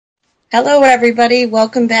Hello, everybody.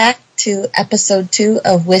 Welcome back to episode 2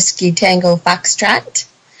 of Whiskey Tango Foxtrot.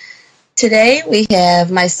 Today we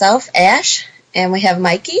have myself, Ash, and we have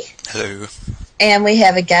Mikey. Hello. And we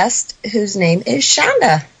have a guest whose name is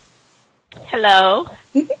Shonda. Hello.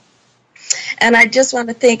 And I just want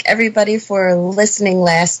to thank everybody for listening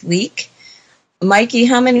last week. Mikey,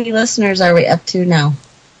 how many listeners are we up to now?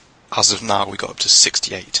 As of now, we got up to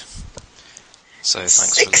 68. So thanks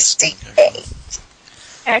 68. for listening.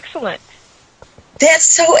 Excellent. That's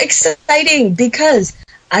so exciting because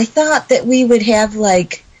I thought that we would have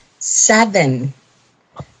like 7.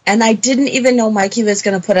 And I didn't even know Mikey was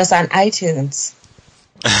going to put us on iTunes.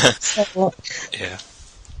 Yeah.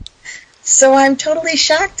 So I'm totally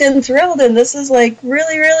shocked and thrilled, and this is like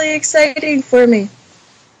really, really exciting for me.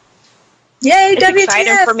 Yay, it's WTF!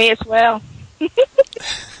 exciting for me as well.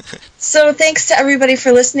 So thanks to everybody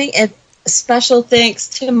for listening, and special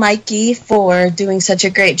thanks to Mikey for doing such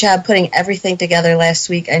a great job putting everything together last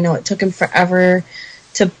week. I know it took him forever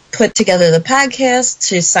to put together the podcast,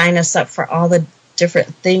 to sign us up for all the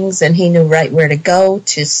different things, and he knew right where to go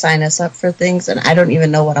to sign us up for things, and I don't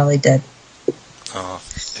even know what all he did. Oh,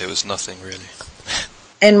 it was nothing really.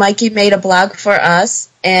 And Mikey made a blog for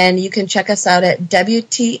us, and you can check us out at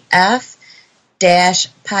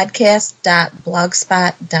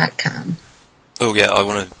WTF-podcast.blogspot.com. Oh yeah, I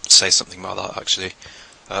want to say something about that actually.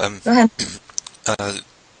 Go ahead.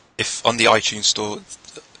 If on the iTunes store,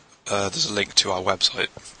 there's a link to our website,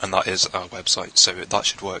 and that is our website, so that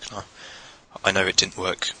should work now. I know it didn't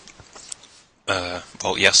work.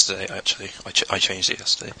 Yesterday actually, I changed it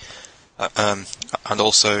yesterday. And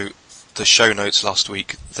also, the show notes last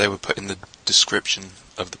week, they were put in the description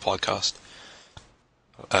of the podcast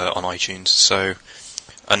on iTunes. So,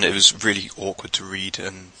 and it was really awkward to read,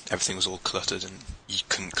 and everything was all cluttered, and you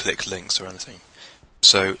couldn't click links or anything.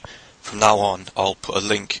 So, from now on, I'll put a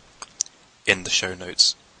link in the show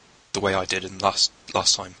notes, the way I did in last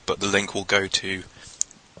time. But the link will go to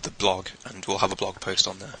the blog, and we'll have a blog post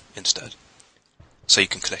on there instead. So you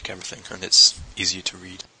can click everything, and it's easier to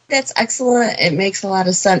read. That's excellent. It makes a lot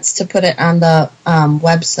of sense to put it on the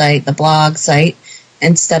website, the blog site,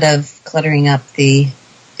 instead of cluttering up the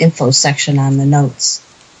info section on the notes.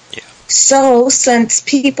 Yeah. So, since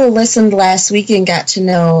people listened last week and got to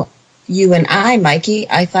know you and I, Mikey,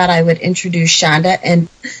 I thought I would introduce Shonda. And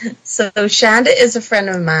so Shonda is a friend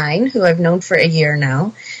of mine who I've known for a year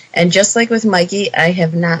now. And just like with Mikey, I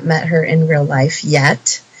have not met her in real life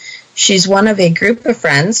yet. She's one of a group of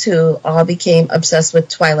friends who all became obsessed with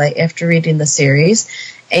Twilight after reading the series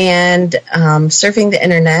and surfing the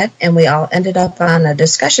internet, and we all ended up on a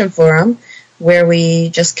discussion forum where we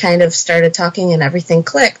just kind of started talking and everything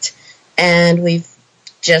clicked, and we've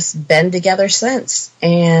just been together since.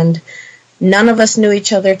 And none of us knew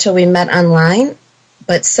each other till we met online,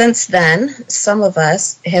 but since then, some of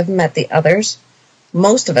us have met the others.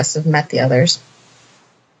 Most of us have met the others.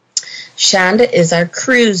 Shonda is our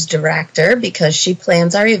cruise director because she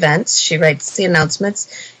plans our events, she writes the announcements,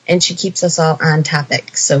 and she keeps us all on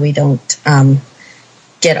topic so we don't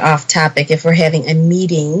get off topic if we're having a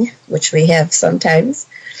meeting, which we have sometimes.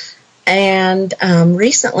 And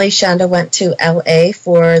recently Shonda went to LA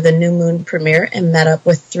for the New Moon premiere and met up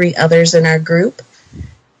with 3 others in our group.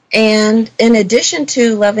 And in addition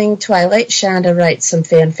to loving Twilight, Shonda writes some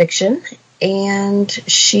fan fiction, and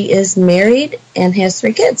she is married and has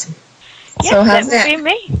 3 kids. Yeah, so how's that that? would be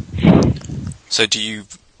me. So do you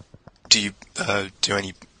do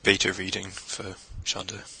any beta reading for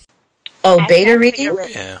Shonda? Oh, beta reading?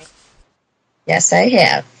 Yeah. Yes, I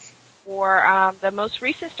have. For the most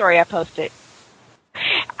recent story I posted.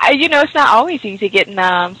 It's not always easy getting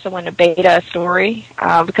someone to beta a story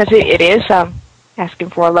because it is asking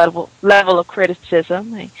for a level of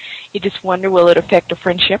criticism. You just wonder, will it affect a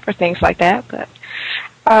friendship or things like that? But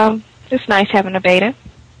it's nice having a beta.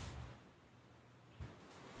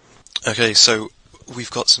 Okay, so we've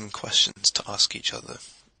got some questions to ask each other,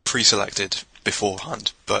 pre-selected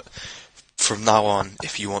beforehand, but from now on,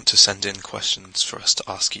 if you want to send in questions for us to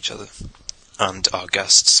ask each other, and our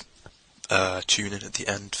guests, tune in at the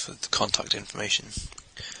end for the contact information.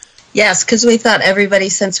 Yes, because we thought everybody,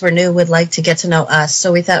 since we're new, would like to get to know us,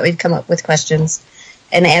 so we thought we'd come up with questions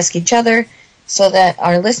and ask each other so that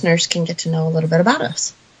our listeners can get to know a little bit about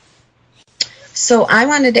us. So I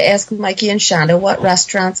wanted to ask Mikey and Shonda what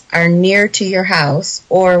restaurants are near to your house,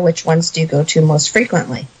 or which ones do you go to most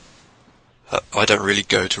frequently? I don't really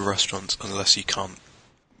go to restaurants unless you can't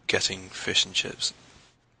getting fish and chips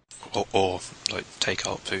or like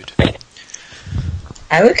takeout food.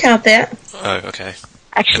 I would count that. Oh, okay.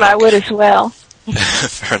 Actually, I would as well.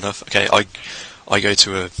 Fair enough. Okay, I go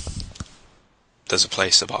to there's a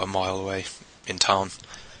place about a mile away in town.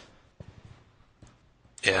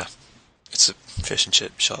 Yeah, it's a fish and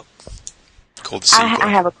chip shop called the Seagull. I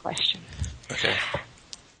have a question. Okay.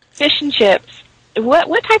 Fish and chips.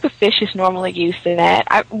 What type of fish is normally used in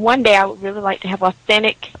that? One day I would really like to have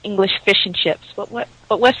authentic English fish and chips. But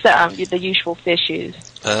what's the usual fish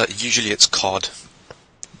used? Usually it's cod,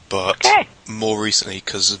 but more recently,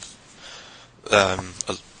 because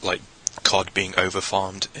of like cod being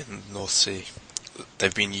over-farmed in the North Sea,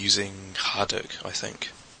 they've been using haddock, I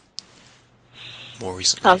think. More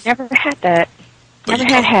recently. I've never had that. But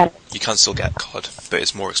never had haddock. You can still get cod, but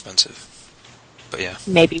it's more expensive. But yeah.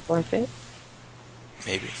 Maybe worth it.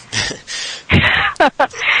 Maybe.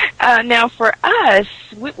 Now for us,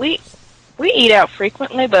 we eat out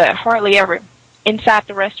frequently, but hardly ever inside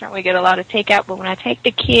the restaurant. We get a lot of takeout, but when I take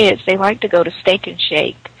the kids, they like to go to Steak and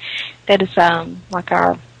Shake. That is like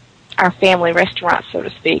our family restaurant, so to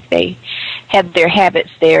speak. They have their habits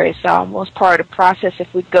there. It's almost part of the process.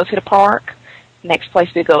 If we go to the park, next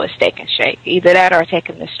place we go is Steak and Shake. Either that or take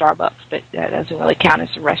them to Starbucks, but that doesn't really count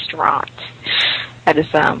as a restaurant. That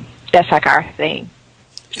is that's like our thing.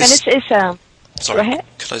 And it's sorry, go ahead.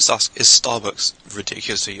 could I just ask, is Starbucks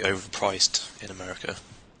ridiculously overpriced in America?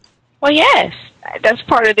 Well, yes. That's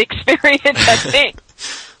part of the experience, I think.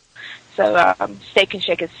 So, Steak and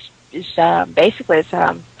Shake is basically it's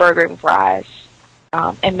burger and fries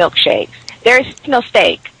and milkshakes. There is no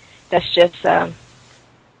steak. That's just a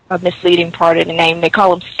misleading part of the name. They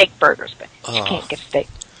call them steak burgers, but you can't get steak.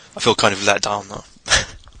 I feel kind of let down, though.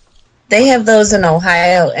 They have those in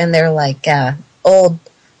Ohio, and they're like old.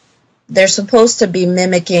 They're supposed to be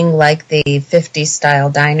mimicking like the 50s style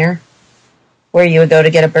diner, where you would go to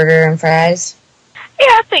get a burger and fries. Yeah,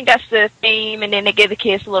 I think that's the theme. And then they give the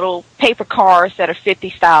kids little paper cars that are 50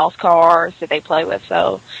 styles cars that they play with.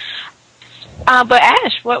 So, but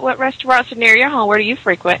Ash, what restaurants are near your home? Where do you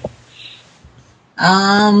frequent?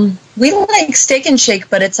 We like Steak and Shake,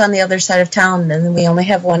 but it's on the other side of town, and we only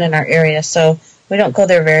have one in our area, so we don't go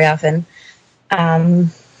there very often.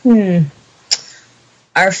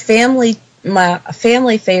 My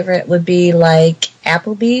family favorite would be like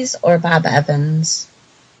Applebee's or Bob Evans.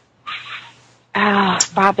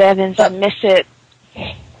 Bob Evans, I miss it.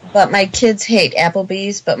 But my kids hate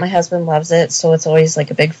Applebee's, but my husband loves it, so it's always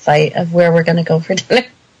like a big fight of where we're going to go for dinner.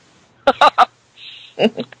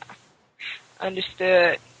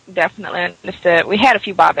 Understood. Definitely understood. We had a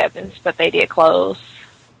few Bob Evans, but they did close.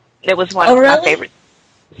 It was one of my favorites.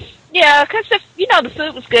 Yeah, because the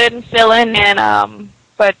food was good and filling, and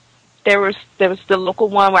but there was the local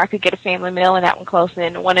one where I could get a family meal, and that one closed.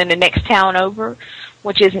 And the one in the next town over,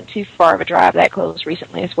 which isn't too far of a drive, that closed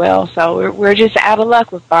recently as well. So we're just out of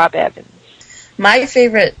luck with Bob Evans. My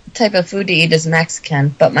favorite type of food to eat is Mexican,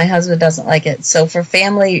 but my husband doesn't like it. So for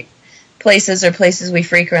family places or places we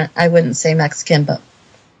frequent, I wouldn't say Mexican, but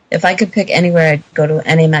if I could pick anywhere, I'd go to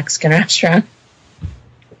any Mexican restaurant.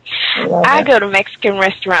 I go to Mexican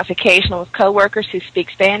restaurants occasionally with coworkers who speak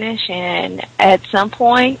Spanish, and at some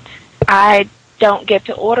point, I don't get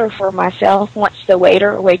to order for myself. Once the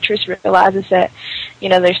waiter or waitress realizes that,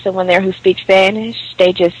 there's someone there who speaks Spanish,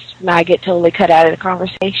 I get totally cut out of the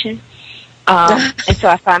conversation. And so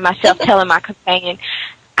I find myself telling my companion,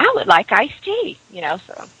 I would like iced tea,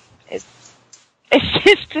 so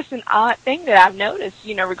it's just an odd thing that I've noticed,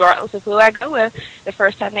 regardless of who I go with, the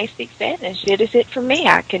first time they speak Spanish, it is it for me.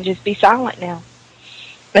 I can just be silent now.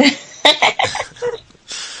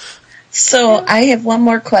 So I have one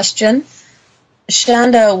more question.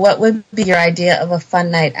 Shonda, what would be your idea of a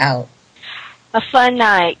fun night out? A fun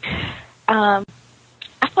night. I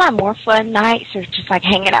find more fun nights are just like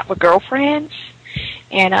hanging out with girlfriends,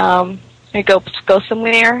 and we go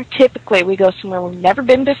somewhere. Typically, we go somewhere we've never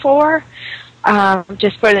been before,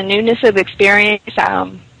 just for the newness of the experience.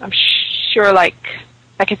 I'm sure, like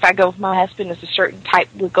if I go with my husband, there's a certain type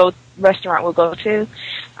restaurant we'll go to,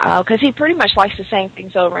 because he pretty much likes the same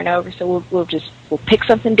things over and over. So we'll pick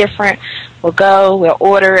something different. We'll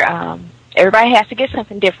order. Everybody has to get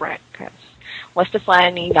something different. 'Cause what's the fun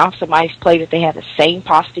in eating off somebody's plate if they have the same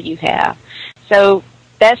pasta you have? So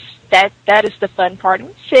that is the fun part.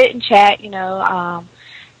 We sit and chat.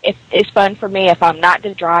 It's fun for me if I'm not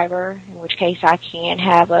the driver, in which case I can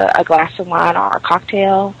have a glass of wine or a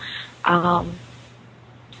cocktail,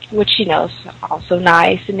 which is also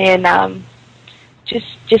nice. And then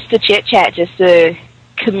just the chit chat, just the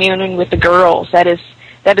communing with the girls. That is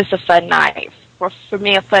a fun night. For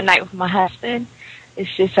me, a fun night with my husband is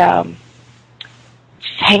just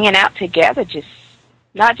hanging out together. Just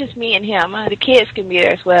not just me and him. The kids can be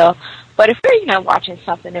there as well, But if we're, watching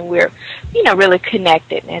something and we're, really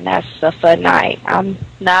connected, and that's a fun night.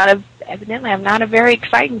 Evidently, I'm not a very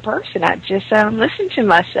exciting person. I just listen to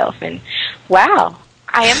myself, and wow,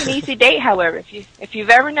 I am an easy date. However, if you've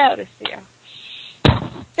ever noticed, yeah.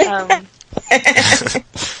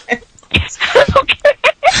 Okay.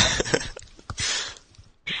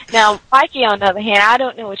 Now, Mikey, on the other hand, I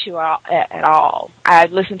don't know what you are at all. I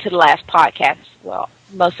listened to the last podcast,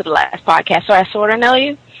 most of the last podcast, so I sort of know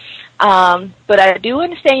you. But I do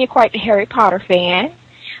understand you're quite the Harry Potter fan.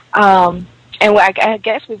 And I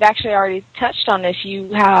guess we've actually already touched on this. You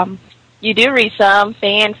do read some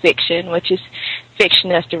fan fiction, which is fiction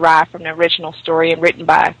that's derived from the original story and written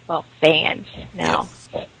by, fans. Now,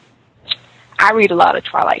 I read a lot of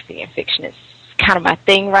Twilight fan fiction. It's kind of my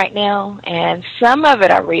thing right now, and some of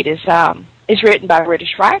it I read is written by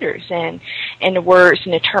British writers, and the words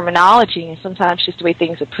and the terminology, and sometimes just the way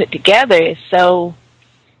things are put together is so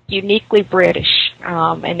uniquely British.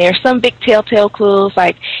 And there's some big telltale clues,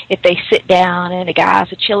 like if they sit down and the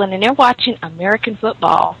guys are chilling and they're watching American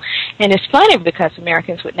football. And it's funny because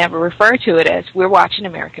Americans would never refer to it as we're watching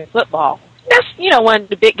American football. That's, one of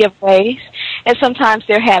the big giveaways. And sometimes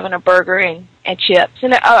they're having a burger and chips.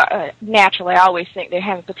 And naturally, I always think they're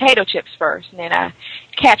having potato chips first. And then I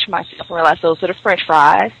catch myself and realize those are the French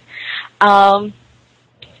fries.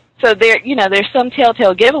 So there's some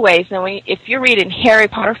telltale giveaways. And if you're reading Harry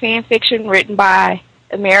Potter fan fiction written by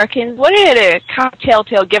Americans, what are the kind of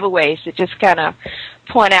telltale giveaways that just kind of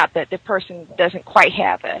point out that the person doesn't quite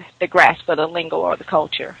have the grasp of the lingo or the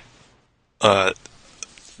culture? The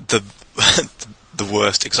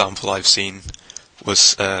worst example I've seen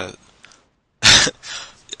was, as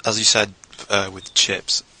you said, with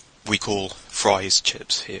chips, we call fries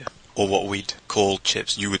chips here, or what we'd call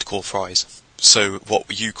chips, you would call fries. So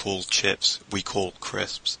what you call chips, we call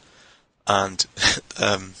crisps. And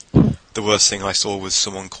the worst thing I saw was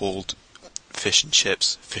someone called fish and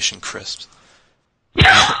chips fish and crisps.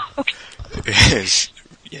 It is,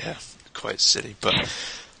 quite silly, but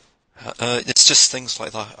it's just things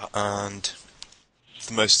like that. And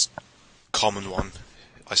the most common one,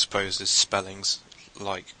 I suppose, is spellings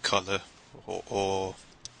like colour or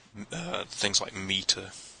things like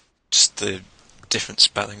meter. Just the different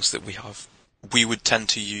spellings that we have. We would tend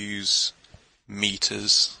to use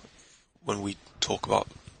meters when we talk about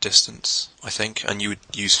distance, I think, and you would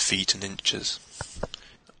use feet and inches.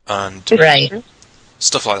 And right.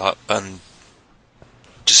 Stuff like that, and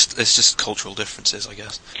it's just cultural differences, I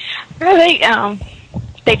guess. Really,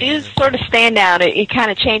 they do sort of stand out. It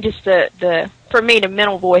kind of changes for me, the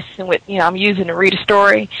mental voice in which I'm using to read a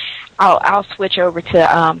story. I'll switch over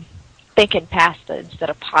to thinking pasta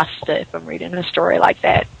instead of pasta if I'm reading a story like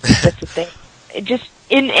that. That's the thing. It just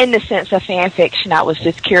in the sense of fan fiction, I was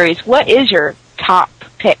just curious. What is your top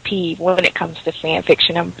pet peeve when it comes to fan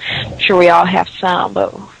fiction? I'm sure we all have some,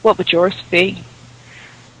 but what would yours be?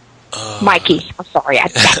 Mikey, I'm sorry, I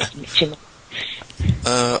didn't mention it.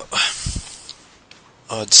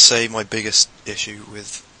 I'd say my biggest issue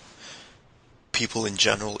with people in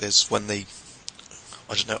general is when they,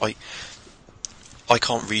 I don't know, I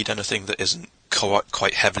can't read anything that isn't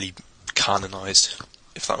quite heavily canonized,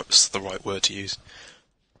 if that's the right word to use.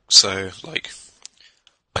 So,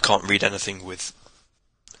 I can't read anything with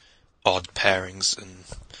odd pairings and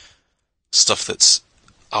stuff that's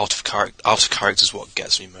out of character is what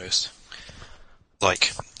gets me most.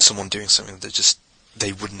 Like someone doing something that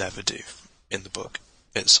they would never do in the book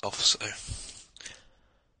itself. So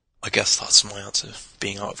I guess that's my answer: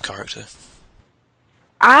 being out of character.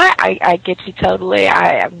 I get you totally.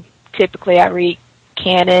 I read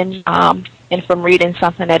canon, and if I'm reading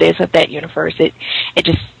something that is of that universe, it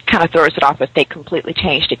just kind of throws it off if they completely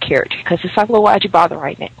change the character, because it's like, well, why'd you bother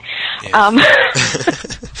writing it? Yeah.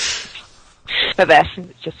 But that's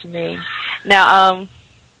just me. Now,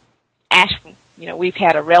 Ash, we've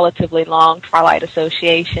had a relatively long Twilight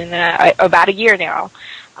association, about a year now,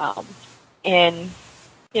 and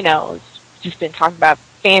it's just been talking about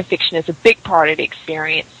fan fiction as a big part of the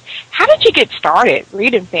experience. How did you get started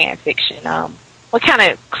reading fan fiction? What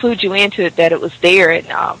kind of clued you into it that it was there, and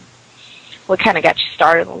what kind of got you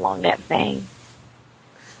started along that vein?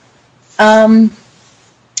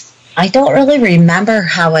 I don't really remember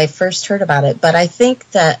how I first heard about it, but I think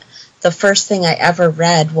that the first thing I ever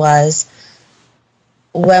read was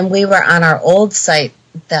when we were on our old site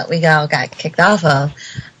that we all got kicked off of,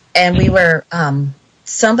 and we were,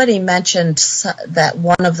 somebody mentioned that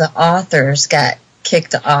one of the authors got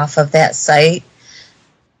kicked off of that site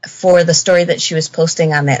for the story that she was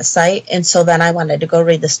posting on that site, and so then I wanted to go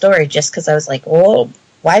read the story just because I was like, whoa,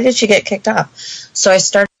 why did she get kicked off? So I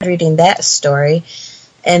started reading that story.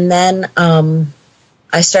 And then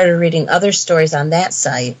I started reading other stories on that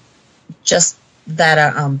site, just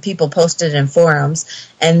that people posted in forums.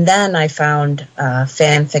 And then I found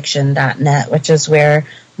fanfiction.net, which is where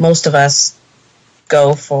most of us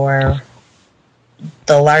go for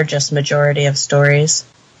the largest majority of stories.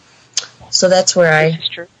 So that's where I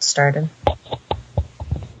started.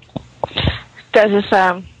 Does this,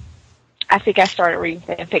 I think I started reading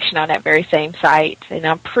fanfiction on that very same site, and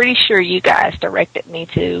I'm pretty sure you guys directed me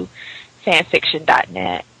to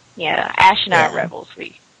fanfiction.net. Yeah, Ash and I are rebels.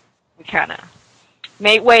 We kind of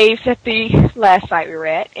made waves at the last site we were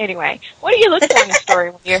at. Anyway, what do you look for in a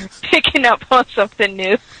story when you're picking up on something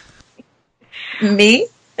new? Me?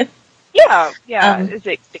 Yeah. Is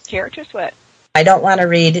it the characters? What? I don't want to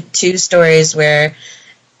read two stories where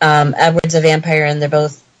Edward's a vampire and they're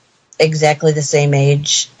both exactly the same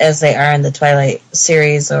age as they are in the Twilight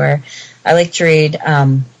series, or I like to read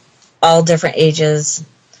all different ages,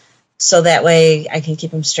 so that way I can keep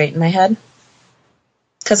them straight in my head.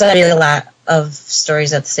 Because I read a lot of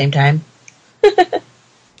stories at the same time.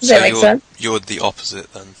 Does that make sense? You're the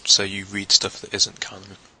opposite then, so you read stuff that isn't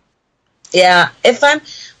canon. Yeah,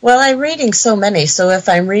 I'm reading so many, so if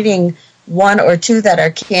I'm reading one or two that are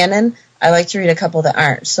canon, I like to read a couple that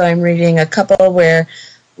aren't. So I'm reading a couple where,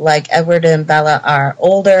 like, Edward and Bella are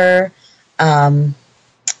older. I'm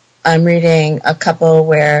reading a couple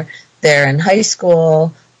where they're in high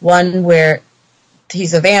school. One where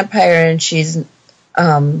he's a vampire and she's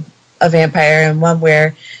a vampire, and one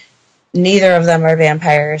where neither of them are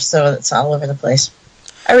vampires, so it's all over the place.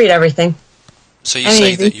 I read everything. So you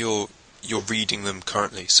say that you're reading them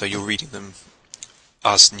currently, so you're reading them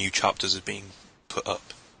as new chapters are being put up.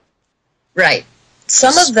 Right.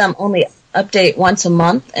 Some of them only update once a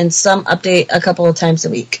month, and some update a couple of times a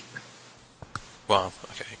week. Wow,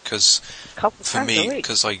 okay. Because for me,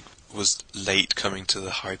 because I was late coming to the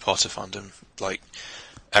Harry Potter fandom, like,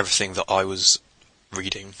 everything that I was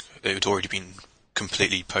reading, it had already been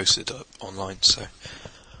completely posted up online, so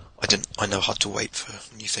I never had to wait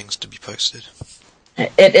for new things to be posted.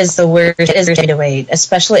 It is the worst. It is to wait,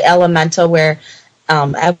 especially Elemental, where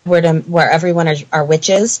where everyone are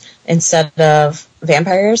witches instead of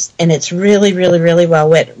vampires, and it's really, really, really well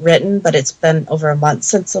written. But it's been over a month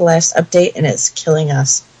since the last update, and it's killing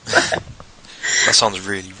us. That sounds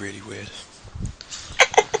really, really weird.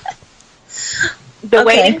 The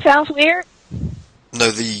waiting sounds weird?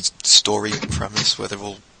 No, the story premise where they're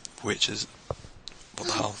all witches. What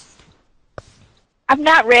the hell? I've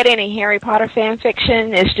not read any Harry Potter fan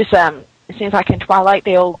fiction. It's just, it seems like in Twilight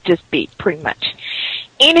they'll just be pretty much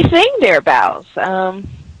anything thereabouts. I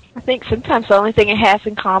think sometimes the only thing it has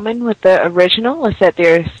in common with the original is that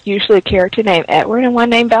there's usually a character named Edward and one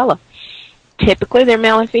named Bella. Typically they're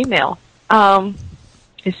male and female.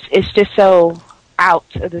 It's just so out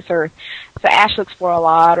of this earth. So Ash looks for a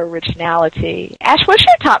lot of originality. Ash, what's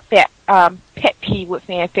your top pet peeve with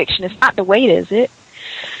fan fiction? It's not the weight, is it?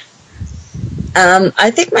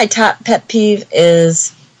 I think my top pet peeve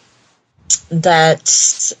is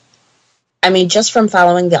that, I mean, just from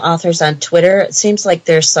following the authors on Twitter, it seems like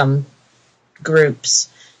there's some groups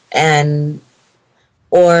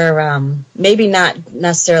or maybe not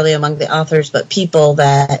necessarily among the authors, but people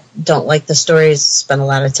that don't like the stories spend a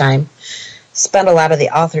lot of the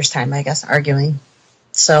author's time, I guess, arguing.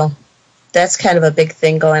 So that's kind of a big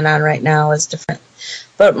thing going on right now, is different.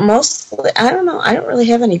 But mostly, I don't know, I don't really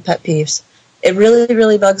have any pet peeves. It really,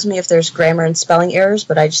 really bugs me if there's grammar and spelling errors,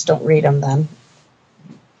 but I just don't read them then.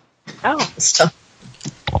 Oh. So.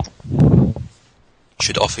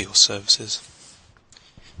 Should offer your services.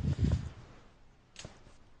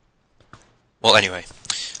 Well, anyway,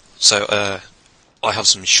 so I have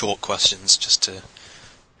some short questions just to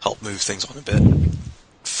help move things on a bit.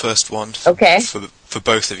 First one, okay, for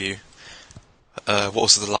both of you. What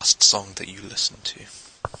was the last song that you listened to?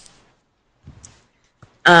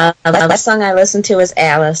 The last song I listened to was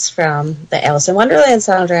Alice from the Alice in Wonderland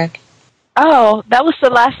soundtrack. Oh, that was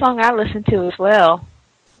the last song I listened to as well.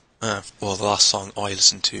 Well, the last song I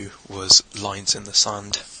listened to was Lines in the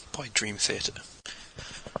Sand by Dream Theater.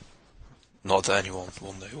 Not that anyone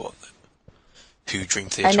will know who Dream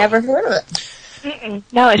Theater are. I never heard of it. Mm-mm.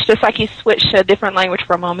 No, it's just like you switched to a different language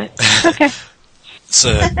for a moment. Okay. It's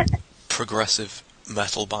a progressive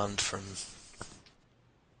metal band from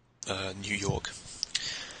New York.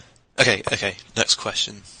 Okay, next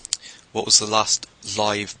question. What was the last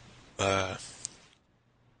live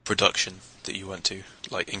production that you went to?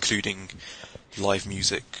 Like, including live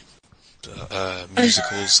music,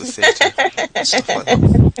 musicals, the theatre, stuff like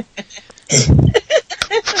that.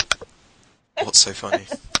 What's so funny?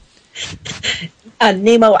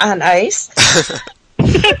 Nemo on Ice.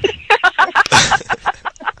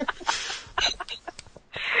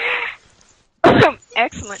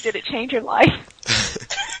 change your life?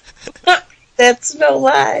 That's no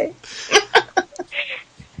lie.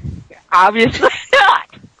 Obviously not.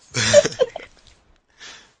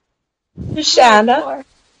 Shonda?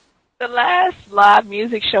 The last live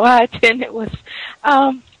music show I attended was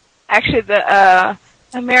actually the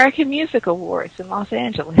American Music Awards in Los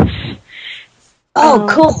Angeles. Oh,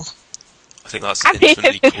 cool. I think that's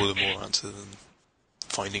infinitely cooler more answer than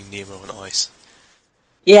Finding Nemo on Ice.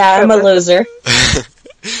 Yeah, I'm a loser.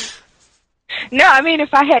 No, I mean,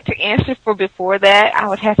 if I had to answer for before that, I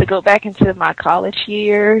would have to go back into my college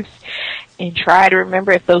years and try to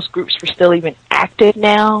remember if those groups were still even active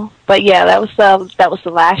now. But yeah, that was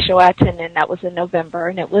the last show I attended, and that was in November,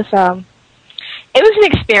 and it was an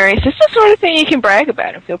experience. It's the sort of thing you can brag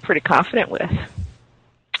about and feel pretty confident with.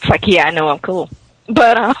 It's like, yeah, I know I'm cool.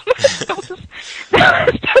 But that was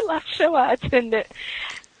the last show I attended.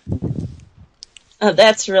 Oh,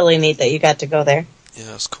 that's really neat that you got to go there. Yeah,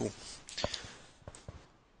 that's cool.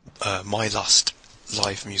 My last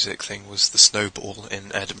live music thing was the Snowball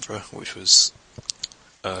in Edinburgh, which was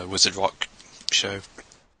a Wizard Rock show.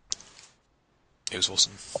 It was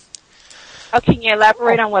awesome. Oh, can you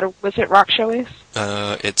elaborate on what a Wizard Rock show is?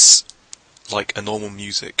 It's like a normal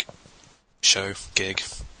music show gig,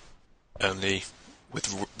 only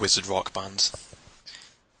with Wizard Rock bands.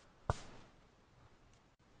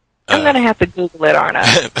 I'm going to have to Google it, aren't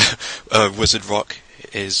I? Wizard Rock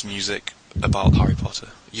is music about Harry Potter.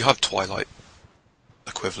 You have Twilight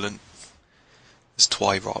equivalent. It's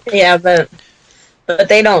Twi-Rock. Yeah, but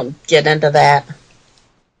they don't get into that.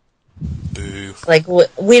 Boo. Like,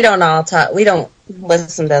 we don't all talk, we don't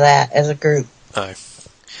listen to that as a group. Oh.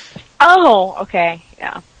 Oh, okay,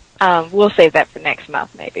 yeah. We'll save that for next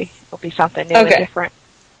month, maybe. It'll be something new and different.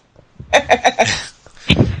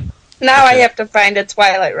 Now I have to find a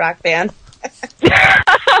Twilight Rock band.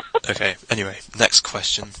 Okay, anyway, next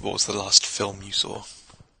question. What was the last film you saw?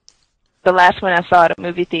 The last one I saw at a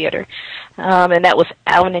movie theater. And that was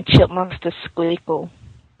Alvin and Chipmunks The Squeakle.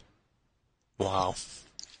 Wow.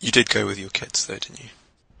 You did go with your kids though, didn't you?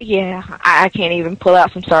 Yeah, I can't even pull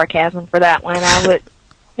out some sarcasm for that one. I would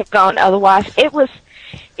have gone otherwise. It was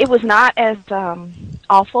not as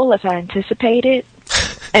awful as I anticipated.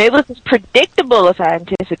 And it was as predictable as I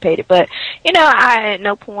anticipated, but, you know, I at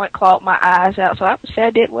no point clawed my eyes out, so I would say I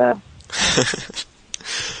did well.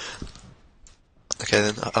 Okay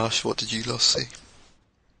then, Ash, what did you last see?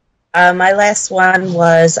 My last one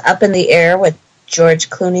was Up in the Air with George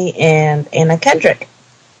Clooney and Anna Kendrick,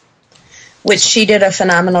 which she did a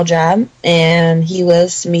phenomenal job, and he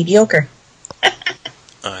was mediocre.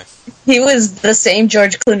 Aye. He was the same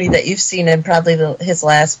George Clooney that you've seen in probably his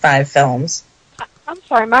last 5 films. I'm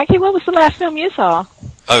sorry, Mikey, what was the last film you saw?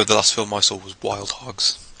 Oh, the last film I saw was Wild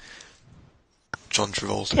Hogs. John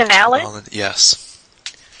Travolta. Tim Allen? Yes.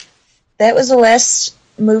 That was the last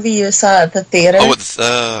movie you saw at the theater? Oh,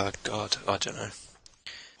 God, I don't know.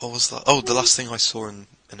 What was that? Oh, the last thing I saw in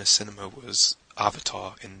a cinema was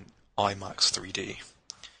Avatar in IMAX 3D.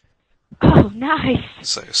 Oh, nice.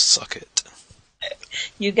 So, suck it.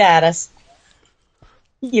 You got us.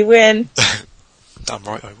 You win. Damn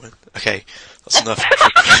right I win. Okay, that's enough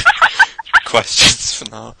questions for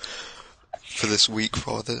now. For this week,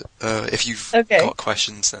 rather. If you've got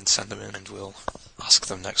questions, then send them in and we'll ask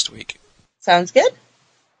them next week. Sounds good.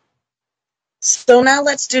 So now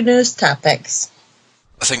let's do news topics.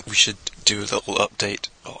 I think we should do a little update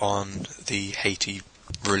on the Haiti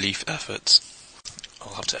relief efforts.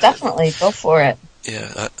 I'll have to Definitely, go for it.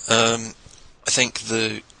 Yeah, I think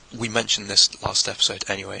we mentioned this last episode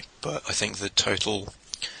anyway, but I think the total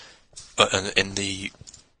in the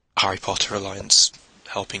Harry Potter Alliance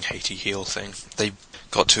helping Haiti heal thing, they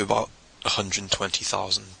got to about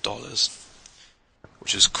 $120,000,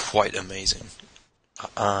 which is quite amazing.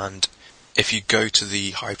 And if you go to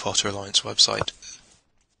the Harry Potter Alliance website,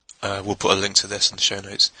 we'll put a link to this in the show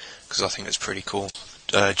notes, because I think it's pretty cool.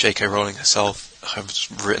 J.K. Rowling herself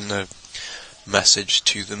has written a message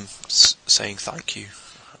to them saying thank you,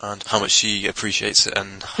 and how much she appreciates it,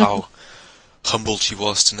 and how humbled she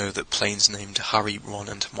was to know that planes named Harry, Ron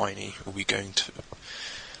and Hermione will be going to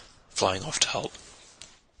flying off to help.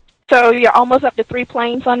 So you're almost up to 3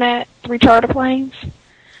 planes on that? 3 charter planes?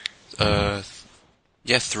 Yeah,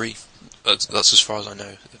 3. That's as far as I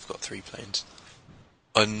know. They've got 3 planes.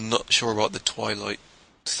 I'm not sure about the Twilight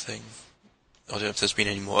thing. I don't know if there's been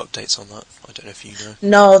any more updates on that. I don't know if you know.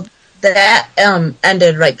 No, that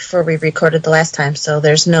ended right before we recorded the last time, so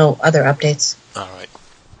there's no other updates. Alright.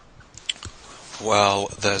 Well,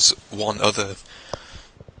 there's one other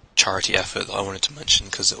charity effort that I wanted to mention,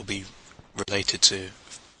 because it'll be related to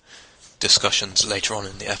discussions later on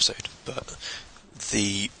in the episode, but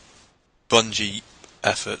the Bungie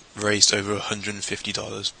effort raised over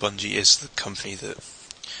 $150. Bungie is the company that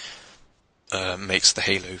makes the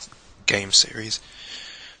Halo game series,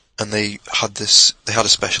 and they had a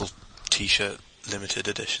special T-shirt limited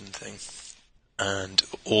edition thing, and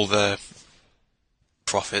all their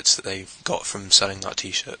profits that they got from selling that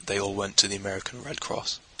T-shirt, they all went to the American Red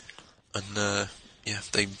Cross, and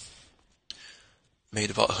they made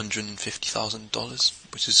about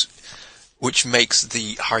 $150,000, which makes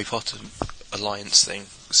the Harry Potter Alliance thing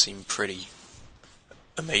seem pretty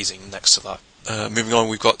amazing next to that. Moving on,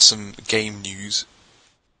 we've got some game news.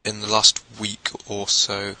 In the last week or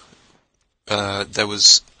so, there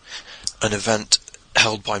was an event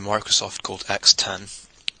held by Microsoft called X10,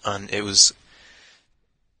 and it was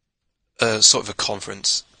sort of a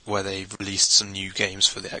conference where they released some new games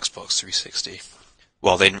for the Xbox 360.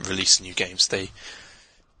 Well, they didn't release new games, they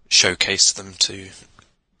showcased them to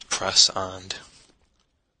press and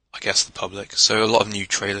I guess the public. So a lot of new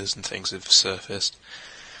trailers and things have surfaced.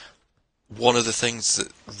 One of the things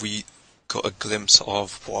that we got a glimpse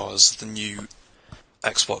of was the new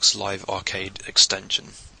Xbox Live Arcade extension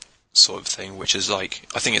sort of thing, which is like,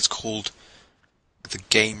 I think it's called the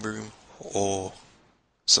Game Room or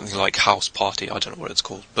something like House Party, I don't know what it's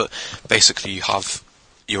called, but basically you have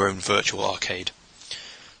your own virtual arcade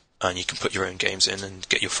and you can put your own games in and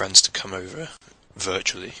get your friends to come over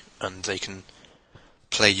virtually and they can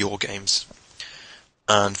play your games.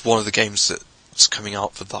 And one of the games that's coming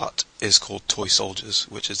out for that is called Toy Soldiers,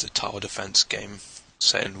 which is a tower defense game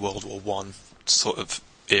set in World War I sort of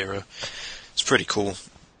era. It's pretty cool.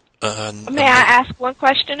 May I ask one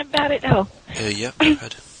question about it? Oh. Yeah, go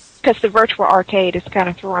ahead. Because the virtual arcade is kind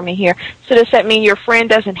of throwing me here. So does that mean your friend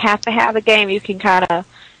doesn't have to have a game? You can kind of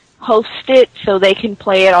host it so they can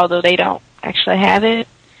play it although they don't actually have it?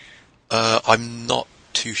 I'm not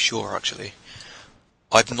too sure, actually.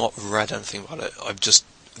 I've not read anything about it.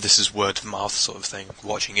 This is word of mouth sort of thing,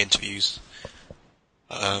 watching interviews.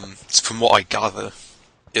 From what I gather,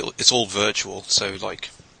 it's all virtual, so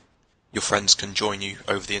like your friends can join you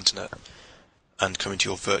over the internet and come into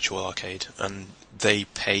your virtual arcade, and they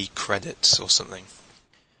pay credits or something.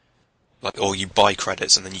 Or you buy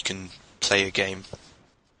credits and then you can play a game.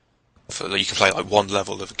 You can play like one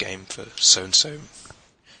level of a game for so and so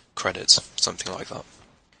credits, something like that.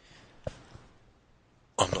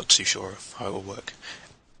 I'm not too sure how it will work.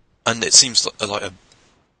 And it seems like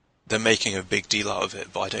they're making a big deal out of it,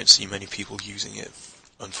 but I don't see many people using it,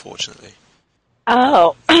 unfortunately.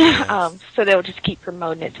 Oh, so they'll just keep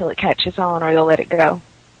promoting it till it catches on, or they'll let it go.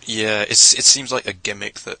 Yeah, it seems like a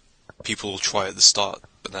gimmick that people will try at the start,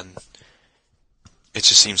 but then it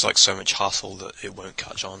just seems like so much hassle that it won't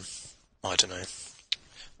catch on. I don't know.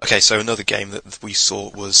 Okay, so another game that we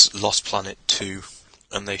saw was Lost Planet 2,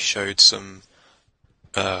 and they showed some,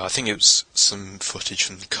 I think it was some footage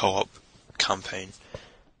from the co-op campaign,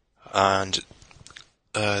 and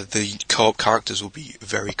the co-op characters will be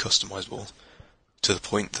very customizable, to the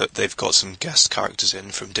point that they've got some guest characters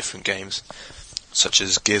in from different games, such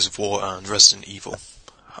as Gears of War and Resident Evil,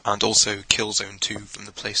 and also Killzone 2 from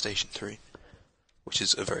the PlayStation 3, which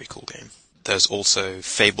is a very cool game. There's also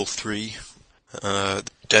Fable 3,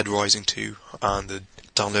 Dead Rising 2, and the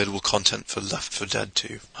downloadable content for Left 4 Dead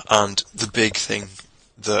 2. And the big thing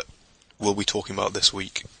that we'll be talking about this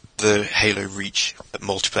week, the Halo Reach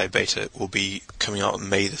multiplayer beta will be coming out on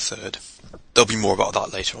May the 3rd. There'll be more about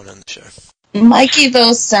that later on in the show. Mikey,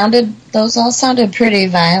 those all sounded pretty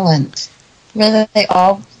violent. Were they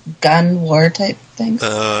all gun war type things?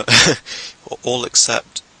 All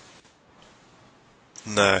except...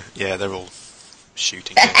 No, yeah, they're all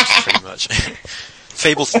shooting games, pretty much.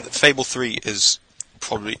 Fable 3 is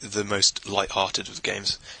probably the most light-hearted of the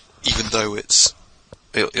games, even though it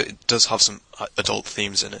does have some adult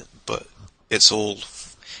themes in it, but it's all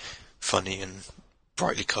funny and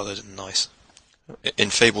brightly coloured and nice. In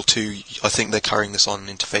Fable 2, I think they're carrying this on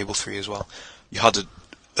into Fable 3 as well. You had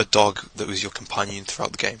a dog that was your companion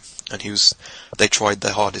throughout the game, and they tried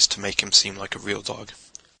their hardest to make him seem like a real dog,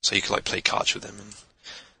 so you could like play catch with him and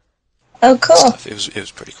cool. stuff. It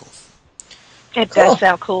was pretty cool. It does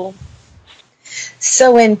sound cool.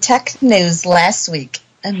 So in tech news last week,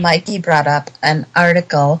 Mikey brought up an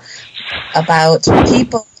article about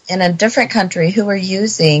people in a different country who were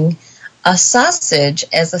using a sausage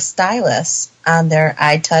as a stylus on their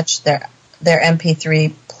iTouch, their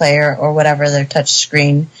MP3 player, or whatever their touch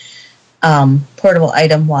screen portable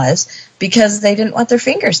item was, because they didn't want their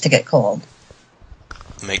fingers to get cold.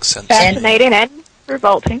 Makes sense. Fascinating and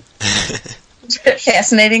revolting.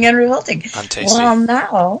 Fascinating and revolting. And tasty. Well,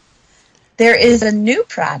 now there is a new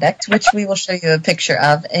product, which we will show you a picture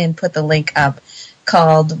of and put the link up,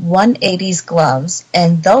 called 180's gloves,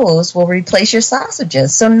 and those will replace your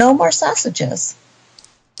sausages. So no more sausages.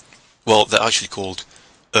 Well, they're actually called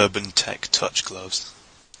Urban Tech Touch Gloves.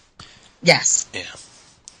 Yes.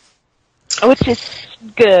 Yeah. Which is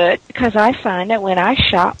good, because I find that when I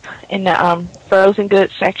shop in the frozen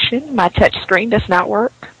goods section, my touch screen does not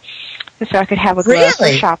work. And so I could have a glove for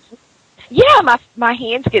shopping. Yeah, my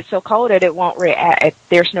hands get so cold that it won't react.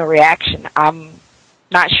 There's no reaction. I'm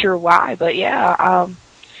not sure why, but yeah,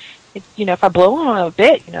 if I blow on a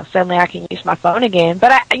bit, suddenly I can use my phone again.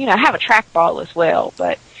 But I have a trackball as well.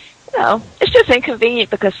 But it's just inconvenient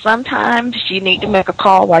because sometimes you need to make a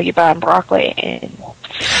call while you're buying broccoli, and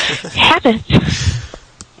it happens.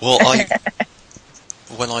 Well,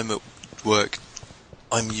 when I'm at work,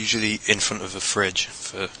 I'm usually in front of a fridge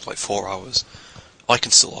for like 4 hours. I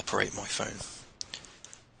can still operate my phone.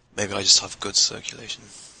 Maybe I just have good circulation.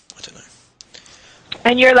 I don't know.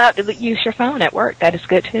 And you're allowed to use your phone at work. That is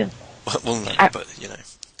good too. Well, no, but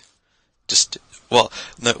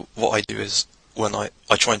no. What I do is when I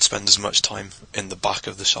try and spend as much time in the back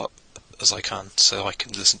of the shop as I can, so I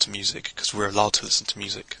can listen to music, because we're allowed to listen to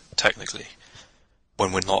music technically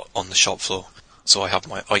when we're not on the shop floor. So I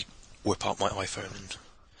whip out my iPhone and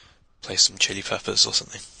play some Chili Peppers or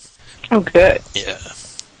something. Oh, good. Yeah.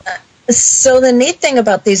 So the neat thing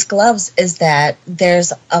about these gloves is that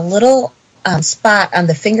there's a little spot on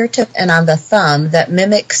the fingertip and on the thumb that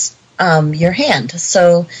mimics your hand.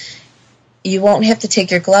 So you won't have to take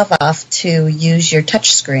your glove off to use your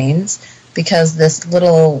touch screens, because this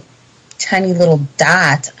tiny little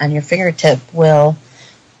dot on your fingertip will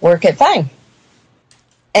work it fine.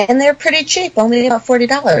 And they're pretty cheap, only about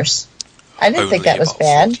 $40. I didn't think that was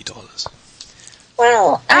bad. $40.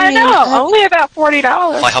 Well, I know, only about $40.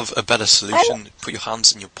 I have a better solution. Put your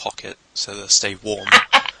hands in your pocket so they'll stay warm.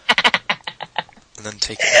 And then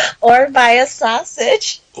take it. Or buy a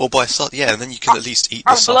sausage. Or buy a sausage, yeah, and then you can at least eat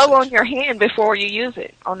the sausage. Or blow on your hand before you use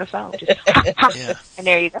it on the phone. Just yeah. And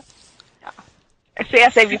there you go. See, I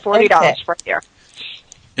saved you $40 right there.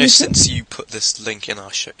 Since you put this link in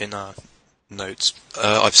our notes,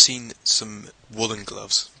 I've seen some woolen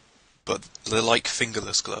gloves, but they're like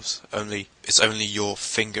fingerless gloves. It's only your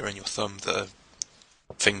finger and your thumb that are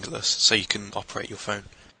fingerless, so you can operate your phone.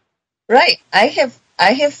 Right. I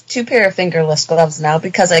have 2 pair of fingerless gloves now,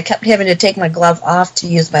 because I kept having to take my glove off to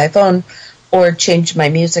use my phone or change my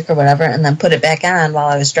music or whatever, and then put it back on while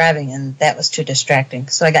I was driving, and that was too distracting.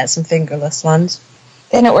 So I got some fingerless ones,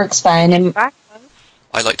 and it works fine. And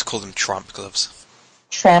I like to call them tramp gloves.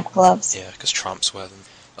 Tramp gloves? Yeah, because tramps wear them.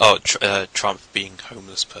 Oh, tramp being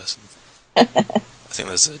homeless person. I think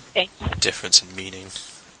there's a difference in meaning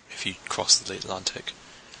if you cross the Atlantic.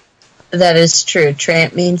 That is true.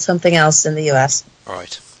 Tramp means something else in the U.S.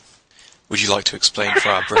 Right. Would you like to explain for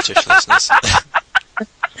our British listeners?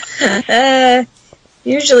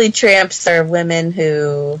 Usually tramps are women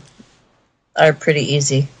who are pretty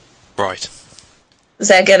easy. Right. Is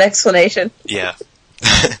that a good explanation? Yeah.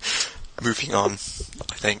 Moving on,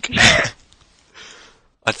 I think.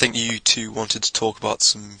 I think you two wanted to talk about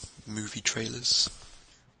some movie trailers.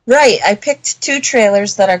 Right. I picked 2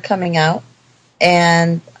 trailers that are coming out,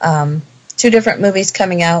 and 2 different movies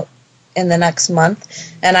coming out in the next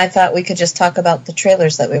month, and I thought we could just talk about the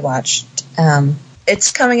trailers that we watched.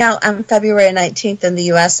 It's coming out on February 19th in the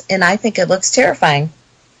U.S., and I think it looks terrifying.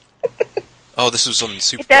 Oh, this was on the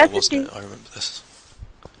Super Bowl, wasn't it? I remember this.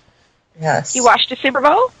 Yes. You watched the Super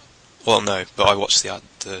Bowl? Well, no, but I watched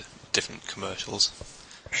the different commercials.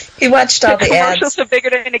 He watched all the commercials ads. are bigger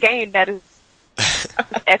than the game. That is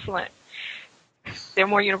excellent. They're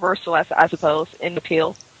more universal, I suppose, in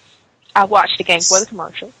appeal. I watched the game for the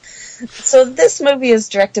commercial. So this movie is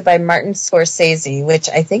directed by Martin Scorsese, which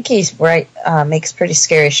I think he's makes pretty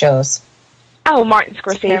scary shows. Oh, Martin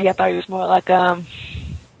Scorsese. I thought he was more like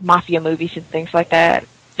mafia movies and things like that.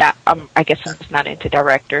 I guess I'm just not into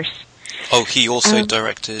directors. Oh, he also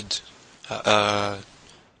directed The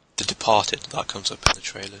Departed. That comes up in the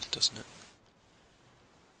trailer, doesn't it?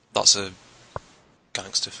 That's a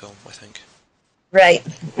gangster film, I think. Right.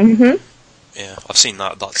 Mm-hmm. Yeah, I've seen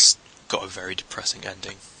that. That's got a very depressing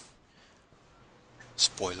ending.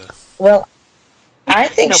 Spoiler. Well, I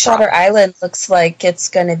think Shutter Island looks like it's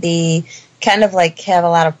going to be kind of like have a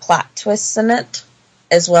lot of plot twists in it,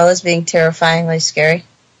 as well as being terrifyingly scary.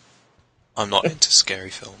 I'm not into scary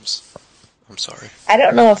films. I'm sorry. I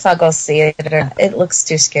don't know if I'll go see it or not. It looks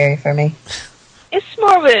too scary for me. It's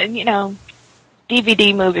more of a,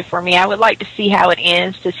 DVD movie for me. I would like to see how it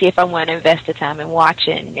ends to see if I want to invest the time in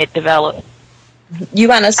watching it develop. You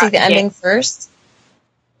want to see the ending first?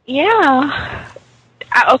 Yeah.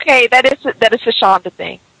 Okay, that is a Shonda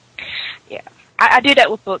thing. Yeah. I do that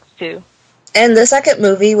with books too. And the second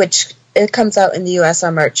movie, which it comes out in the U.S.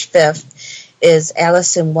 on March 5th, is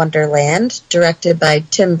Alice in Wonderland, directed by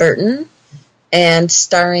Tim Burton, and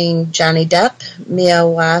starring Johnny Depp, Mia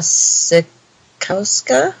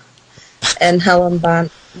Wasikowska, and Helen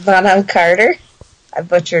Bonham Carter. I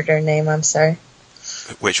butchered her name, I'm sorry.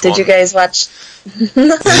 Which one? Did you guys watch?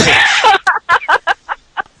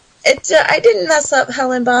 I didn't mess up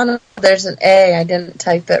Helen Bonham. There's an A. I didn't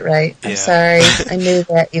type it right. I'm sorry. I knew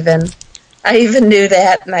that even. I even knew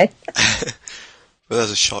that. And Well,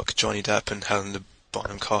 there's a shock. Johnny Depp and Helen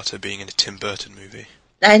Bonham Carter being in a Tim Burton movie.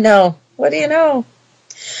 I know. What do you know?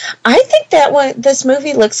 I think this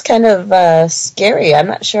movie looks kind of scary. I'm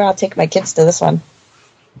not sure I'll take my kids to this one.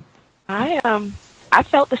 I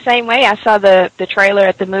felt the same way. I saw the trailer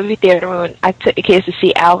at the movie theater when I took the kids to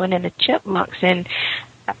see Alvin and the Chipmunks, and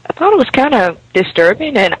I thought it was kind of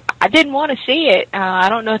disturbing, and I didn't want to see it. I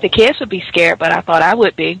don't know if the kids would be scared, but I thought I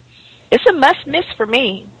would be. It's a must-miss for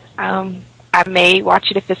me. I may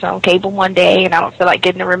watch it if it's on cable one day and I don't feel like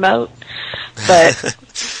getting a remote, but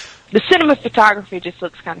the cinema photography just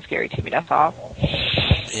looks kind of scary to me, that's all.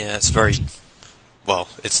 Yeah, it's very... Well,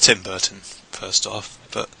 it's Tim Burton, first off,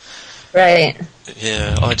 but... Right.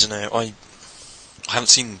 Yeah, I don't know. I haven't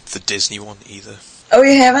seen the Disney one either. Oh,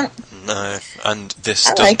 you haven't? No, and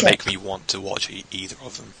this doesn't make me want to watch either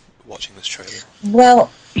of them, watching this trailer.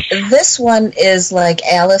 Well, this one is like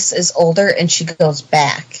Alice is older and she goes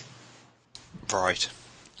back. Right.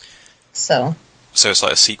 So it's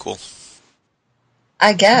like a sequel.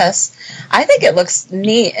 I guess. I think it looks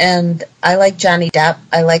neat, and I like Johnny Depp.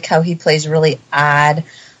 I like how he plays really odd,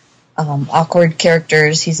 awkward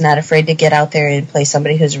characters. He's not afraid to get out there and play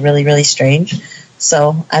somebody who's really, really strange.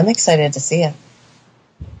 So I'm excited to see it.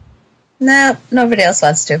 No, nobody else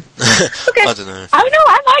wants to. Okay. I don't know. I know,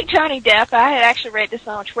 I like Johnny Depp. I had actually read this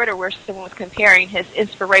on Twitter where someone was comparing his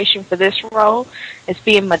inspiration for this role as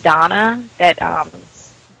being Madonna, that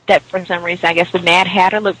for some reason, I guess the Mad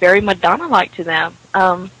Hatter looked very Madonna-like to them.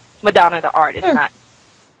 Madonna the artist, not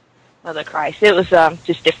Mother Christ. It was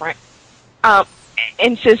just different.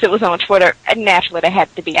 And since it was on Twitter, naturally it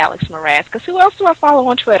had to be Alex Mraz, because who else do I follow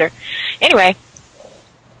on Twitter? Anyway,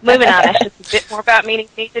 moving on. That's just a bit more about me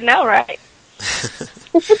need to know, right?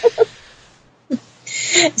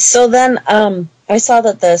 So then I saw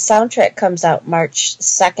that the soundtrack comes out March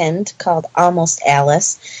 2nd called Almost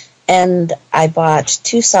Alice, and I bought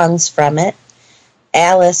 2 songs from it,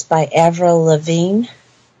 Alice by Avril Lavigne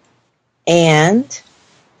and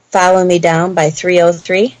Follow Me Down by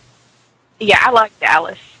 303. Yeah, I liked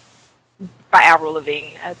Alice by Avril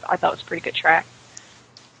Lavigne. I thought it was a pretty good track.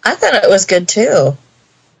 I thought it was good too.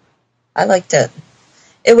 I liked it.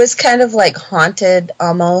 It was kind of like haunted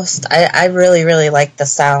almost. I really, really liked the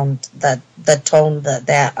sound, the tone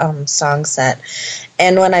that song set.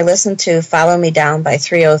 And when I listened to Follow Me Down by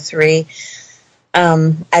 303,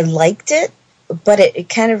 I liked it, but it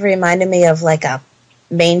kind of reminded me of like a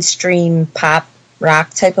mainstream pop rock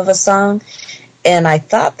type of a song. And I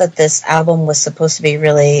thought that this album was supposed to be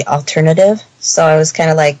really alternative. So I was kind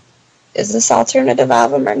of like, is this alternative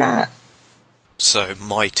album or not? So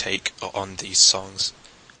my take on these songs,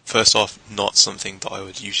 first off, not something that I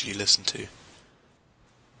would usually listen to.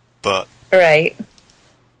 But right.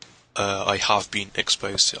 I have been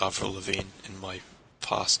exposed to Avril Lavigne in my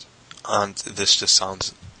past, and this just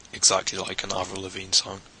sounds exactly like an Avril Lavigne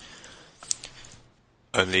song.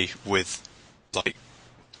 Only with, like,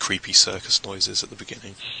 creepy circus noises at the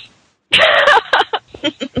beginning.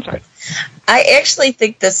 I actually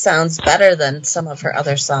think this sounds better than some of her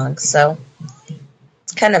other songs, so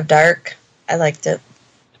it's kind of dark. I liked it.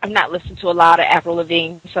 I've not listened to a lot of Avril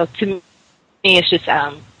Lavigne, so to me it's just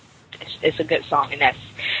it's a good song, and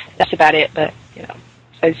that's about it. But you know,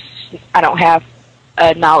 I don't have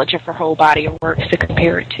a knowledge of her whole body of work to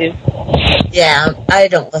compare it to. Yeah, I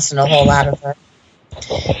don't listen to a whole lot of her.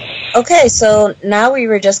 Okay, so now we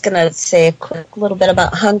were just going to say a quick little bit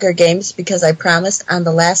about Hunger Games, because I promised on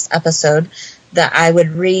the last episode that I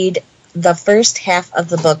would read the first half of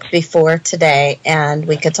the book before today, and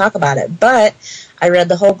we could talk about it. But I read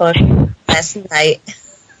the whole book last night,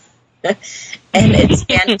 and it's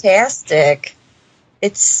fantastic.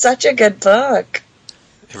 It's such a good book.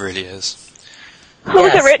 It really is. Who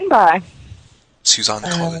was it written by? Suzanne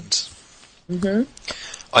Collins. Mm-hmm.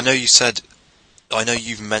 I know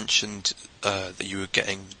you've mentioned that you were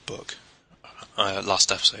getting the book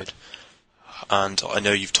last episode, and I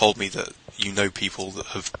know you've told me that you know people that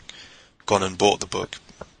have gone and bought the book,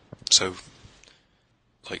 so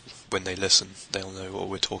like when they listen they'll know what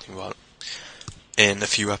we're talking about. In a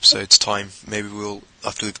few episodes time, maybe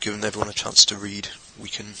after we've given everyone a chance to read, we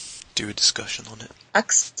can do a discussion on it.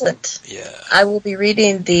 Excellent. Yeah. I will be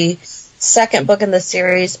reading the second book in the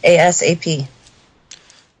series ASAP.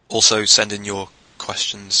 Also, send in your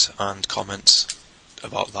questions and comments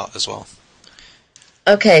about that as well.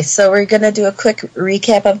 Okay, so we're going to do a quick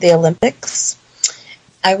recap of the Olympics.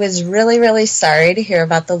 I was really, really sorry to hear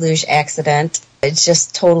about the luge accident. It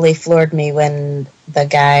just totally floored me when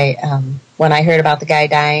when I heard about the guy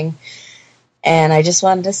dying. And I just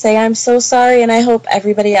wanted to say I'm so sorry, and I hope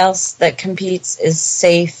everybody else that competes is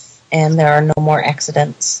safe and there are no more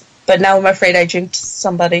accidents. But now I'm afraid I jinxed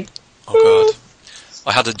somebody. Oh God.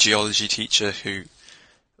 I had a geology teacher who,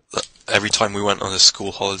 every time we went on a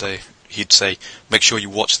school holiday, he'd say, make sure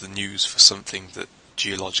you watch the news for something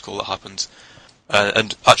geological that happens.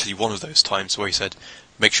 And actually one of those times where he said,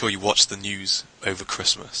 make sure you watch the news over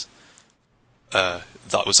Christmas.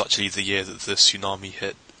 That was actually the year that the tsunami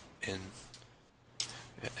hit in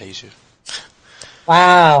Asia.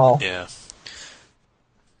 Wow. Yeah.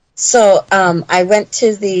 So I went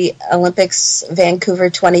to the Olympics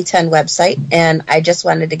Vancouver 2010 website, and I just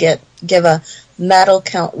wanted to give a medal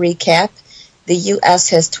count recap. The U.S.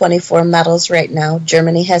 has 24 medals right now.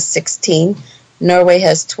 Germany has 16. Norway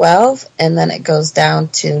has 12, and then it goes down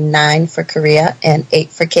to 9 for Korea and 8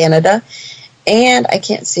 for Canada. And I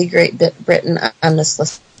can't see Great Britain on this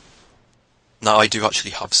list. Now, I do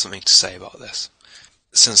actually have something to say about this.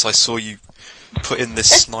 Since I saw you put in this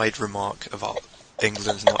snide remark about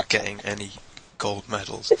England not getting any gold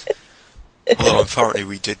medals. Although apparently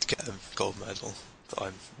we did get a gold medal that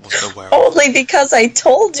I wasn't aware of. Only because I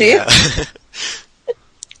told you. Yeah.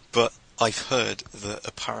 But I've heard that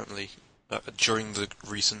apparently during the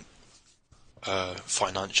recent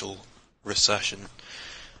financial recession,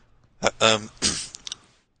 the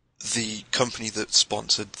company that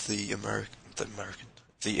sponsored the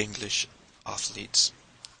English athletes,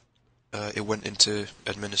 it went into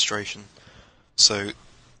administration. So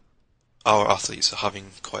our athletes are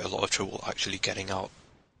having quite a lot of trouble actually getting out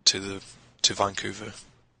to Vancouver.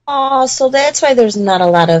 Oh, so that's why there's not a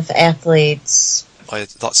lot of athletes. I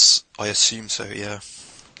assume so, yeah.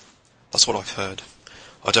 That's what I've heard.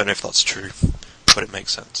 I don't know if that's true, but it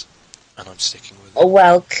makes sense, and I'm sticking with it.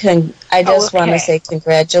 Well, I just want to say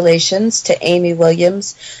congratulations to Amy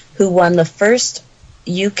Williams, who won the first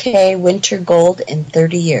UK winter gold in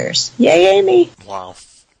 30 years. Yay, Amy! Wow.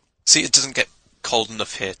 See, it doesn't get cold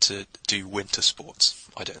enough here to do winter sports,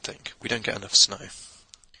 I don't think. We don't get enough snow.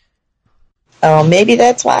 Oh, maybe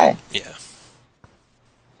that's why. Yeah.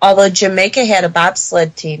 Although Jamaica had a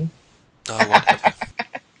bobsled team. Oh, whatever.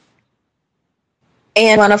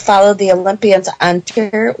 And want to follow the Olympians on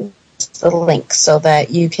Twitter, the link so that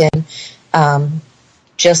you can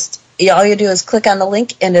all you do is click on the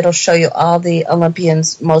link and it'll show you all the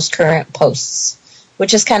Olympians' most current posts,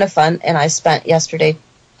 which is kind of fun. And I spent yesterday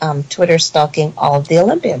Twitter stalking all of the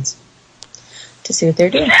Olympians to see what they're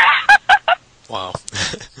doing. Wow.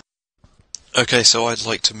 Okay, so I'd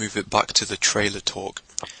like to move it back to the trailer talk.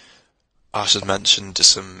 Ash had mentioned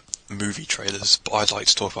some movie trailers, but I'd like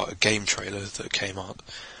to talk about a game trailer that came out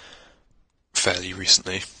fairly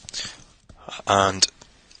recently. And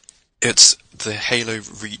it's the Halo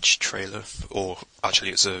Reach trailer, or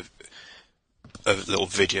actually it's a little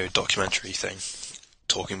video documentary thing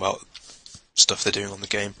talking about stuff they're doing on the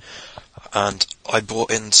game. And I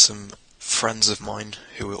brought in some friends of mine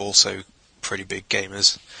who are also pretty big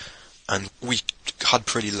gamers, and we had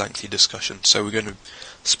pretty lengthy discussion, so we're going to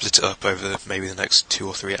split it up over maybe the next 2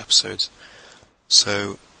 or 3 episodes.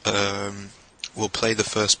 So we'll play the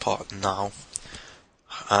first part now,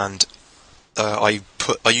 and I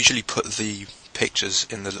usually put the pictures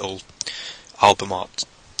in the little album art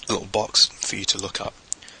little box for you to look at,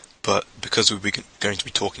 but because we're going to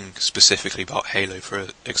be talking specifically about Halo for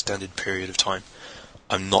an extended period of time,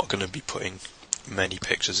 I'm not going to be putting many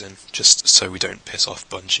pictures in, just so we don't piss off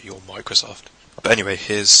Bungie or Microsoft. But anyway,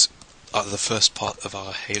 here's the first part of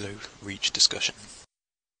our Halo Reach discussion.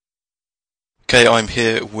 Okay, I'm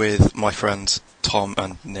here with my friends Tom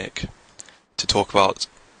and Nick to talk about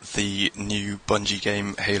the new Bungie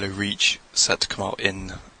game Halo Reach, set to come out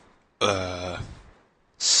in Fall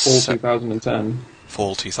 2010.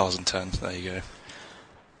 Fall 2010, there you go.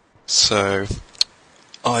 So,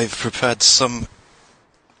 I've prepared some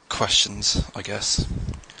questions, I guess.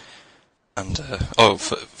 And,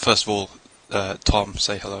 first of all, Tom,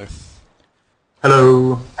 say hello.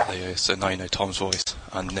 Hello. There you go, so now you know Tom's voice.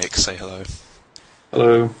 And Nick, say hello.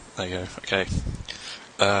 Hello. There you go, okay.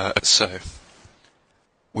 So,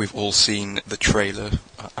 we've all seen the trailer,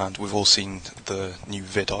 and we've all seen the new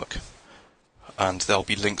vidoc, and there'll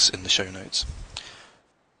be links in the show notes.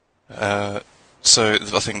 So,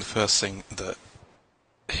 I think the first thing that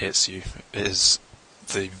hits you is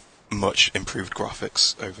the much improved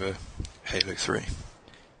graphics over Halo 3.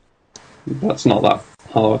 That's not that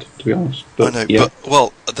hard, to be honest. But, I know, yeah. but,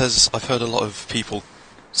 well, I've heard a lot of people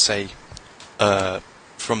say,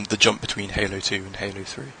 from the jump between Halo 2 and Halo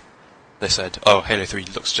 3, they said, oh, Halo 3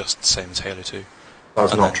 looks just the same as Halo 2.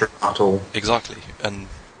 That's not true at all. Exactly, and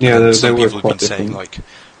they some were people have quite been saying, different. like,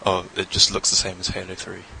 oh, it just looks the same as Halo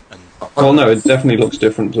 3. And Well, no, it definitely looks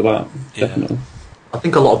different to that. Yeah. Definitely. I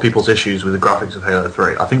think a lot of people's issues with the graphics of Halo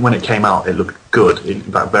 3, I think when it came out it looked good, in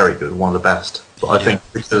fact very good, one of the best. But I think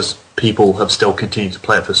because people have still continued to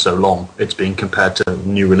play it for so long, it's being compared to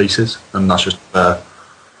new releases, and that's just Well,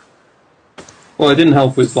 it didn't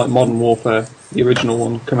help with like Modern Warfare, the original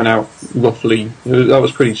one coming out roughly. That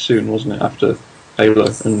was pretty soon, wasn't it? After Halo,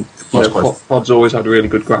 and COD's always had really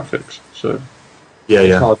good graphics, so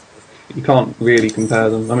it's hard. You can't really compare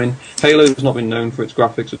them. I mean, Halo's not been known for its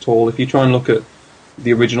graphics at all. If you try and look at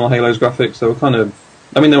the original Halo's graphics, they were kind of,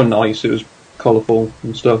 I mean, they were nice. It was colourful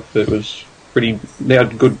and stuff. It was pretty. They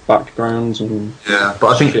had good backgrounds and but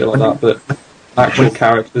I think shit like that. But actual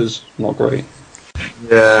characters, not great.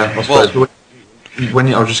 Yeah, I suppose. But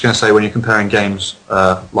I was just going to say, when you're comparing games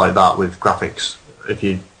like that with graphics, if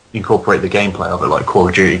you incorporate the gameplay of it, like Call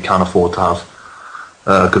of Duty can afford to have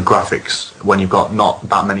good graphics. When you've got not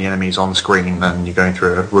that many enemies on screen, then you're going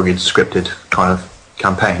through a rugged, scripted kind of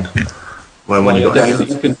campaign. When you've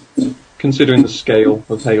got considering the scale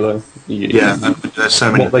of Halo, and there's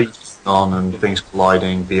so many things on and things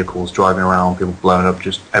colliding, vehicles driving around, people blowing up,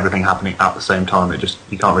 just everything happening at the same time.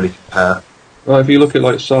 You can't really compare. Well, if you look at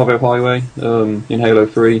like Savo Highway in Halo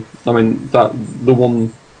 3, I mean the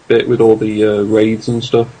one bit with all the raids and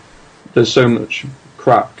stuff, there's so much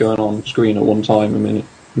crap going on screen at one time. I mean,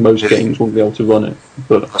 most games wouldn't be able to run it,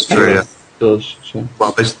 but that's true. It does. So.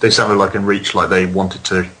 Well, they sounded like in Reach, like they wanted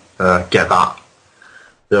to get that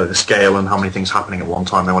the scale and how many things happening at one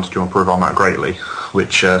time. They wanted to improve on that greatly,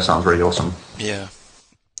 which sounds really awesome. Yeah,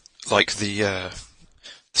 like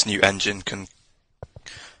this new engine can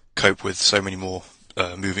cope with so many more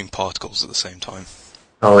moving particles at the same time.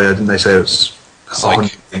 Oh yeah, didn't they say it's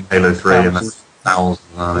like in Halo 3 and then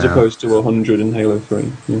 1,000? As opposed to 100 in Halo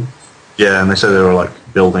 3. Yeah, and they said they were like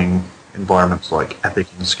building environments like epic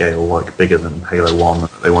in scale, like bigger than Halo 1.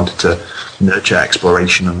 They wanted to nurture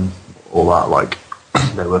exploration and all that. Like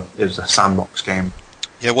it was a sandbox game.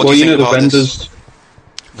 Yeah, what do you think the about renders? This?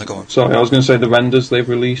 No, go on. Sorry, I was going to say the renders they've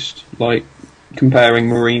released, like comparing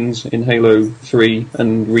Marines in Halo 3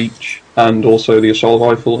 and Reach, and also the assault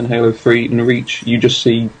rifle in Halo 3 and Reach. You just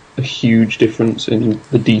see a huge difference in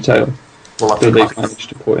the detail Well, that they've managed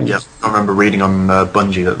to put in. Yeah, I remember reading on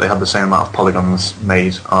Bungie that they had the same amount of polygons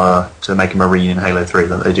made to make a Marine in Halo 3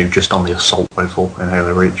 that they do just on the assault rifle in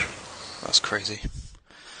Halo Reach. That's crazy.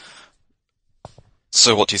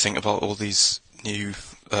 So what do you think about all these new,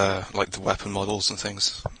 like the weapon models and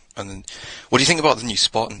things? And then, what do you think about the new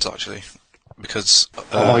Spartans, actually? Because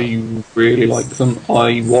I really like them.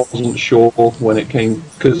 I wasn't sure when it came,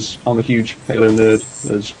 because I'm a huge Halo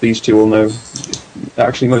nerd, as these two will know.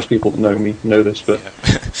 Actually, most people that know me know this, but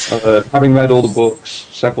having read all the books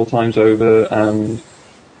several times over and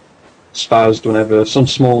spazzed whenever some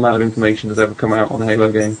small amount of information has ever come out on a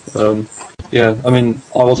Halo game, I mean,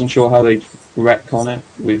 I wasn't sure how they'd retcon it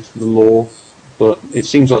with the lore, but it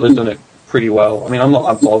seems like they've done it pretty well. I mean, I'm not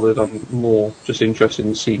that bothered. I'm more just interested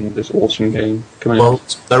in seeing this awesome game coming out. Well,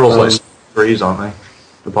 they're all like threes, aren't they?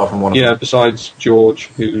 Apart from one of them. Yeah, besides George,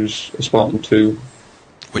 who's a Spartan 2.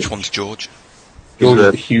 Which one's George? George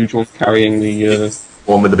is the huge one carrying the...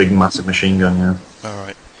 one with the big massive machine gun, yeah.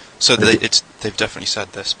 Alright. So they've definitely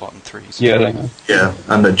said they're Spartan 3s. Yeah, they have. Yeah,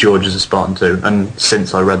 and that George is a Spartan 2. And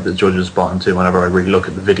since I read that George is a Spartan 2, whenever I really look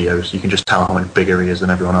at the videos, you can just tell how much bigger he is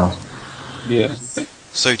than everyone else. Yeah.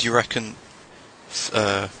 So do you reckon,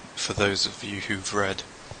 for those of you who've read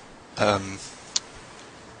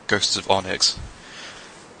Ghosts of Onyx,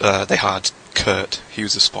 they had Kurt, he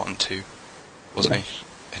was a Spartan 2, wasn't he?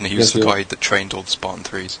 And he was the guy that trained all the Spartan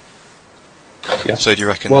 3s. Yeah. So do you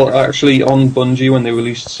reckon... Well, actually, on Bungie, when they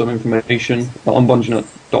released some information, on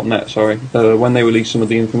Bungie.net, sorry, when they released some of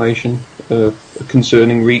the information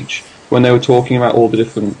concerning Reach, when they were talking about all the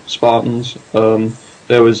different Spartans,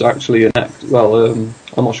 there was actually I'm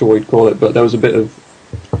not sure what you'd call it, but there was a bit of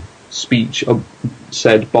speech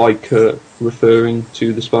said by Kurt referring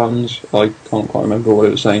to the Spartans. I can't quite remember what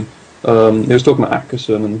it was saying. It was talking about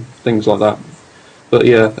Ackerson and things like that. But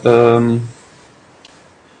yeah,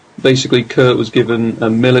 basically Kurt was given a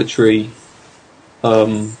military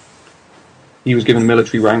rank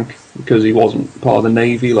because he wasn't part of the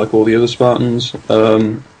Navy like all the other Spartans,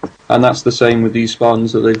 and that's the same with these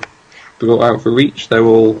Spartans that they've brought out for Reach, they're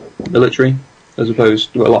all military, as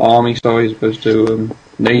opposed to army, as opposed to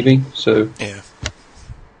navy. So yeah,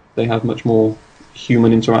 they have much more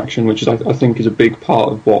human interaction, which is I think is a big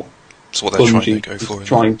part of what it's what they're Bungie is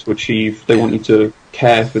trying to achieve. They want you to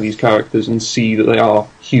care for these characters and see that they are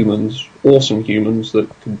humans, awesome humans that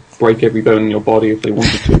can break every bone in your body if they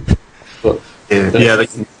wanted to. But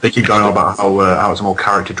they keep going on about how it's a more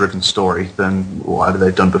character-driven story than whatever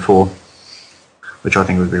they've done before, which I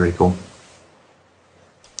think would be really cool.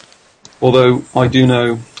 Although I do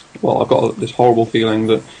know, I've got this horrible feeling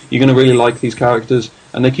that you're going to really like these characters,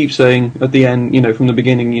 and they keep saying at the end, from the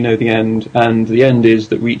beginning, the end, and the end is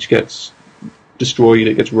that Reach gets destroyed,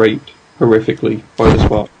 it gets raped horrifically by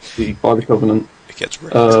the Covenant. It gets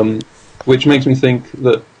raped. Which makes me think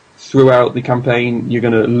that throughout the campaign, you're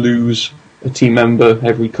going to lose a team member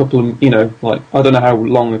every couple of, I don't know how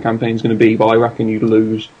long the campaign's going to be, but I reckon you'd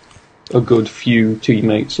lose a good few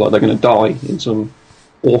teammates, like they're going to die in some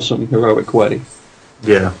awesome, heroic way.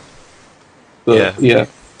 Yeah. But, yeah.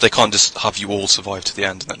 They can't just have you all survive to the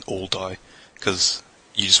end and then all die, because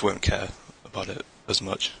you just won't care about it as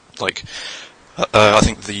much. Like, I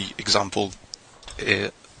think the example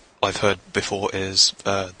I've heard before is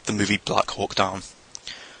the movie Black Hawk Down.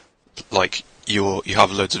 Like, you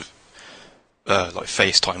have loads of like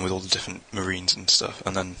FaceTime with all the different Marines and stuff,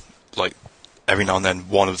 and then like every now and then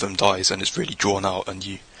one of them dies, and it's really drawn out, and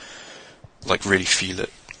you like really feel it.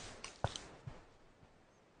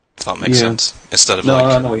 If that makes sense. Instead of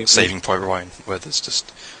Saving Private Ryan, where there's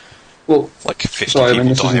just like 50 people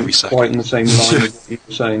die every second. Quite in the same line as what you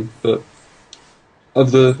were saying, but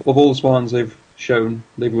of all the Spartans they've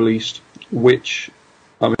released,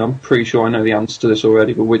 I'm pretty sure I know the answer to this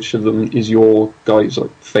already, but which of them is your guys'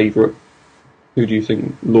 favourite? Who do you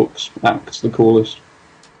think acts the coolest?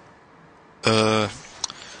 Well,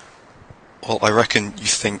 I reckon you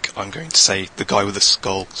think I'm going to say the guy with the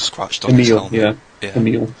skull scratched on his helmet. Yeah.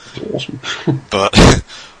 Emil, is awesome. But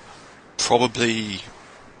probably,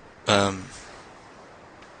 I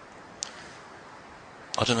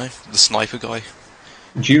don't know, the sniper guy.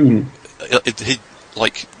 June. I think the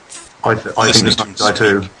sniper guy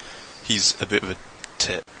too. He's a bit of a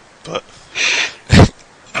tit, but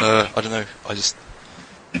I don't know.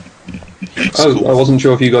 Cool. I wasn't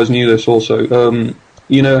sure if you guys knew this also.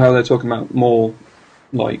 You know how they're talking about more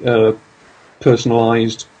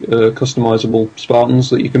personalised, customisable Spartans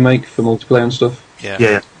that you can make for multiplayer and stuff?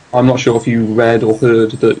 Yeah. I'm not sure if you read or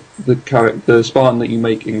heard that the Spartan that you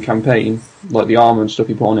make in campaign, like the armour and stuff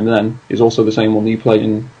you put on him then, is also the same one that you play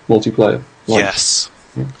in multiplayer. Yes.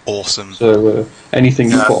 Yeah. Awesome. So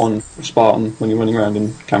anything you put on a Spartan when you're running around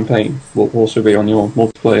in campaign will also be on your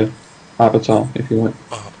multiplayer avatar, if you like.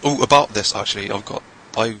 About this actually, I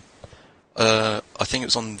think it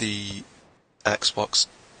was on the Xbox,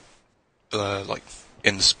 like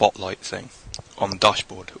in the spotlight thing on the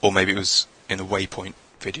dashboard, or maybe it was in a Waypoint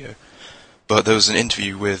video. But there was an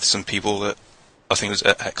interview with some people at, I think it was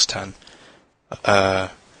at X10,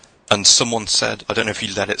 and someone said, I don't know if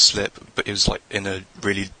he let it slip, but it was like in a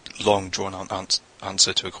really long drawn out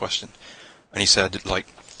answer to a question, and he said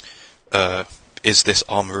is this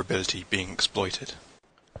armor ability being exploited?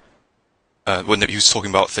 When he was talking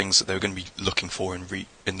about things that they were going to be looking for in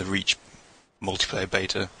the Reach multiplayer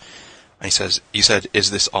beta, and he said,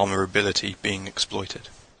 is this armor ability being exploited?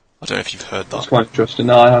 I don't know if you've heard that. That's quite interesting.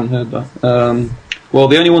 No, I hadn't heard that. Well,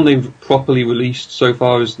 the only one they've properly released so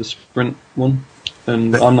far is the Sprint one,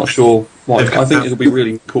 and I'm not sure why. I think it'll be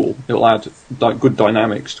really cool. It'll add good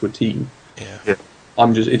dynamics to a team. Yeah.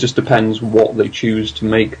 It just depends what they choose to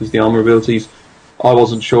make as the armor abilities. I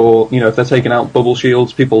wasn't sure, if they're taking out bubble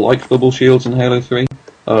shields. People like bubble shields in Halo 3,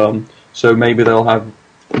 so maybe they'll have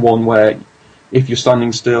one where if you're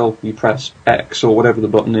standing still, you press X or whatever the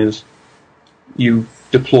button is, you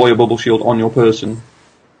deploy a bubble shield on your person,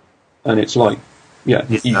 and it's you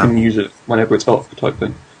can use it whenever it's up, type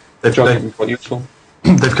thing. Which I think is quite useful.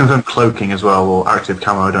 They've confirmed cloaking as well, or active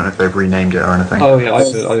camo. I don't know if they've renamed it or anything. Oh yeah, I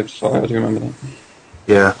do remember that.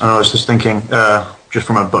 Yeah, and I was just thinking, just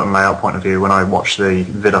from a button layout point of view, when I watched the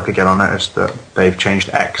Vidoc again, I noticed that they've changed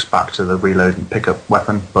X back to the reload and pick up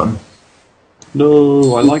weapon button.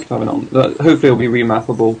 No, I like having it on. Hopefully it'll be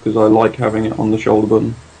remappable, because I like having it on the shoulder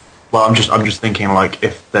button. Well, I'm just thinking,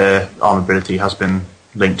 if their arm ability has been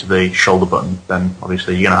linked to the shoulder button, then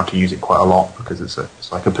obviously you're going to have to use it quite a lot, because it's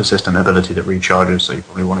like a persistent ability that recharges, so you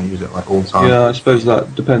probably want to use it all the time. Yeah, I suppose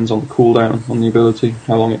that depends on the cooldown on the ability,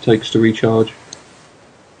 how long it takes to recharge.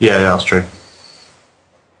 Yeah, that's true.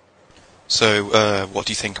 So, what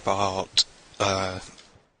do you think about,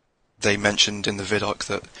 they mentioned in the Vidoc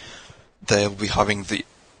that they'll be having the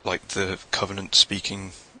Covenant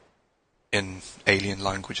speaking in alien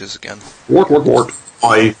languages again. Wart.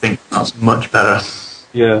 I think that's much better.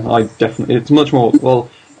 Yeah, it's much more, well,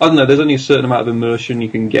 I don't know, there's only a certain amount of immersion you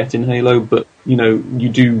can get in Halo, but, you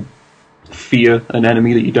do fear an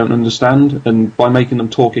enemy that you don't understand, and by making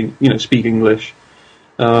them speak English,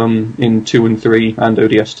 in 2 and 3 and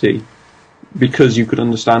ODST, because you could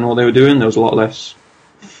understand what they were doing, there was a lot less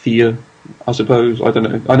fear, I suppose. I don't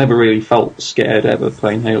know. I never really felt scared ever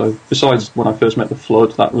playing Halo. Besides when I first met the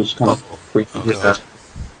Flood, that was kind of freaky. Yeah,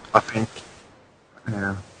 I think.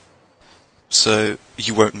 Yeah. So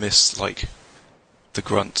you won't miss the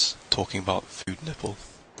grunts talking about food nipple.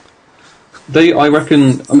 I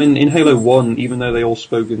reckon, in Halo 1, even though they all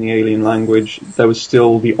spoke in the alien language, there was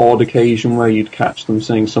still the odd occasion where you'd catch them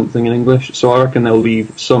saying something in English, so I reckon they'll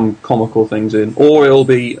leave some comical things in. Or it'll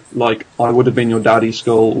be like, I Would Have Been Your Daddy's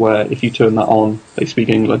Skull, where if you turn that on, they speak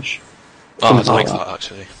English. Oh, I'd like that,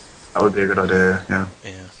 actually. That would be a good idea, yeah.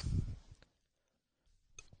 Yeah.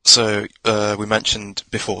 So, we mentioned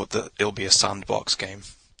before that it'll be a sandbox game.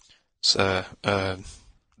 So,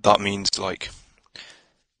 that means,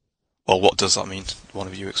 well, what does that mean? One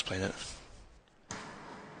of you explain it.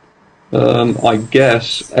 I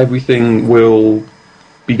guess everything will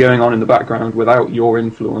be going on in the background without your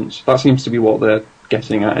influence. That seems to be what they're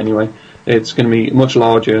getting at anyway. It's going to be much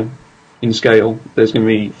larger in scale. There's going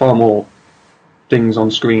to be far more things on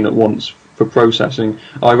screen at once for processing.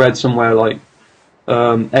 I read somewhere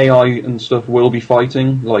AI and stuff will be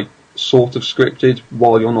fighting, sort of scripted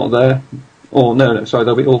while you're not there. Oh, no, sorry,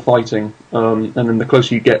 they'll be all fighting, and then the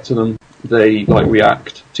closer you get to them, they,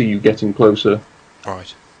 react to you getting closer.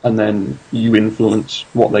 Right. And then you influence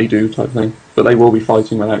what they do, type thing. But they will be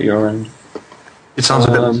fighting without you around. It sounds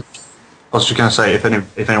a bit... I was just going to say,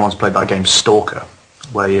 if anyone's played that game Stalker,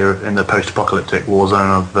 where you're in the post-apocalyptic war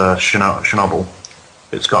zone of Chernobyl,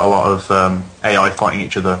 it's got a lot of AI fighting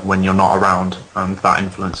each other when you're not around, and that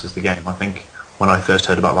influences the game. I think when I first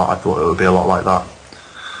heard about that, I thought it would be a lot like that.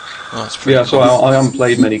 Oh, yeah, so I haven't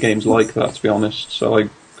played many games like that, to be honest, so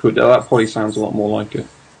that probably sounds a lot more like it.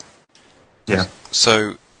 Yeah.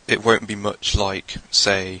 So it won't be much like,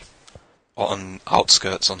 say, on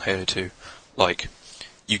Outskirts on Halo 2,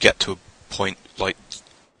 you get to a point,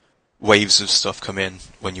 waves of stuff come in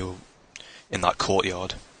when you're in that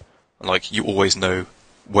courtyard, and you always know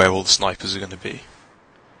where all the snipers are going to be.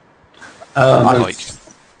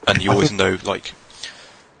 And you always know,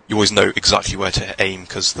 you always know exactly where to aim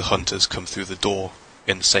because the hunters come through the door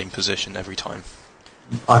in the same position every time.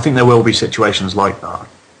 I think there will be situations like that.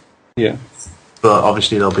 Yeah. But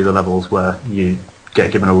obviously there'll be the levels where you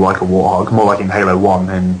get given a warthog, more like in Halo 1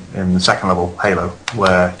 in the second level Halo,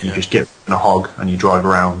 where you just get a hog and you drive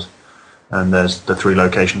around, and there's the 3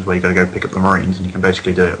 locations where you got to go pick up the Marines, and you can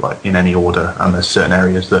basically do it in any order, and there's certain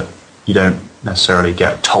areas that you don't necessarily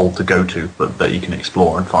get told to go to, but that you can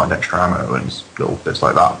explore and find extra ammo and little bits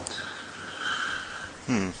like that.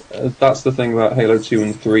 That's the thing about Halo 2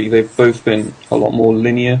 and 3. They've both been a lot more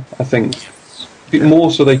linear, I think.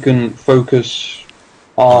 More so they can focus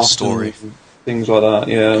on story, things like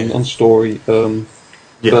that, on story.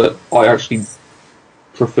 But I actually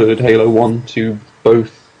preferred Halo 1 to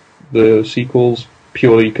both the sequels,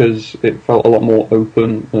 purely because it felt a lot more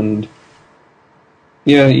open, and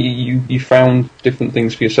you found different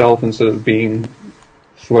things for yourself instead of being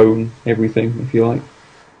thrown everything, if you like.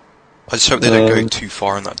 I just hope they don't go too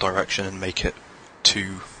far in that direction and make it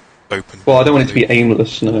too open. Well, I don't want it to be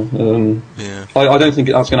aimless, no. I don't think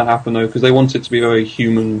that's going to happen, though, because they want it to be a very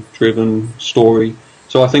human-driven story.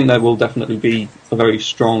 So I think there will definitely be a very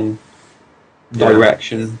strong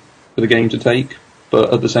direction for the game to take.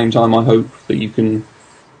 But at the same time, I hope that you can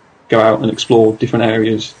go out and explore different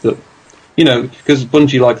areas that, because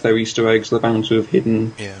Bungie like their Easter eggs, they're bound to have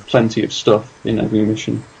hidden plenty of stuff in every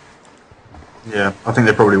mission. Yeah, I think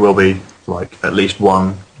there probably will be at least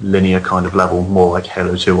one linear kind of level, more like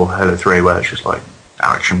Halo 2 or Halo 3, where it's just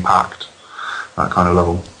action-packed, that kind of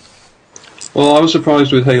level. Well, I was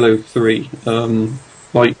surprised with Halo 3.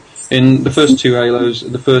 In the first 2 Halos,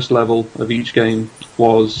 the first level of each game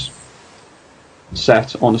was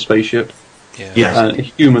set on a spaceship, a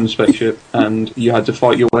human spaceship, and you had to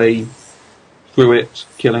fight your way through it,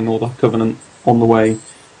 killing all the Covenant on the way.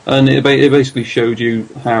 And it basically showed you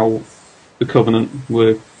how the Covenant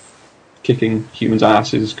were kicking humans'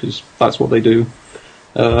 asses, because that's what they do.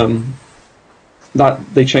 That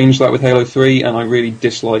they changed that with Halo 3, and I really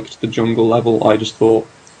disliked the jungle level. I just thought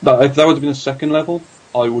that if that would have been a second level,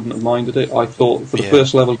 I wouldn't have minded it. I thought for the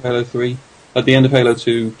first level of Halo 3, at the end of Halo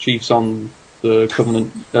 2, Chief's on the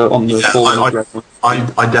Covenant on the Fallen.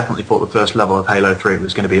 I definitely thought the first level of Halo 3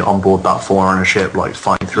 was going to be on board that Forerunner ship, like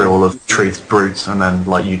fighting through all of Truth's brutes, and then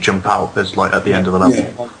like you jump out as like at the end of the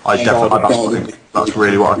level. That's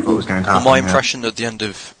really what I thought was going to happen. Well, my impression at the end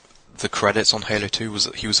of the credits on Halo 2 was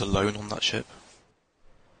that he was alone on that ship.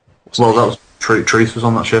 Well, that was Truth was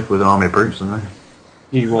on that ship with an army of brutes, wasn't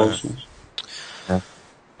he? He was. Yeah.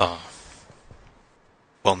 Oh.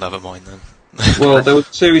 Well, never mind then. Well, there was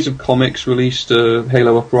a series of comics released,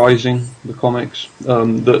 Halo Uprising, the comics,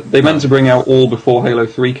 that they meant to bring out all before Halo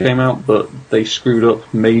 3 came out, but they screwed up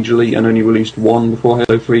majorly and only released one before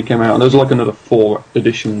Halo 3 came out, and there was like another 4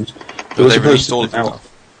 editions. They released all of them now?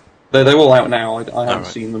 They're all out now. I haven't right.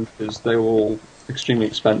 seen them because they were all extremely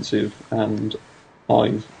expensive, and I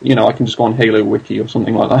can just go on Halo Wiki or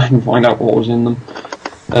something like that and find out what was in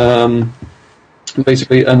them.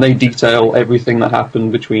 Basically, and they detail everything that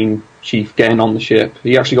happened between Chief getting on the ship.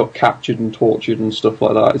 He actually got captured and tortured and stuff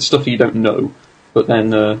like that. It's stuff you don't know, but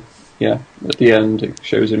then, at the end it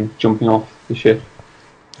shows him jumping off the ship.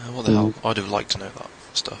 What the hell? I'd have liked to know that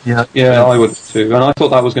stuff. Yeah, I would too. And I thought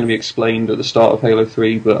that was going to be explained at the start of Halo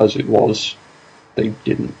 3, but as it was, they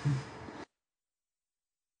didn't.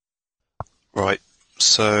 Right.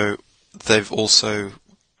 So they've also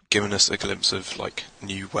given us a glimpse of like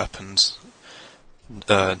new weapons.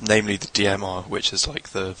 Namely the DMR, which is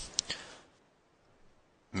like the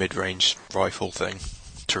mid-range rifle thing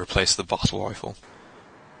to replace the battle rifle.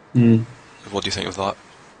 What do you think of that?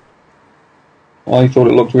 I thought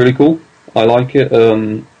it looked really cool. I like it.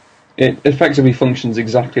 It effectively functions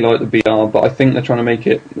exactly like the BR, but I think they're trying to make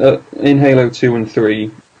it... in Halo 2 and 3,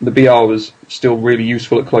 the BR was still really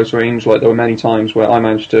useful at close range. Like, there were many times where I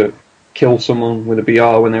managed to kill someone with a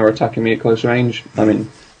BR when they were attacking me at close range. I mean...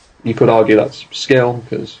 You could argue that's skill,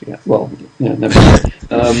 because, never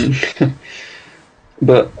mind.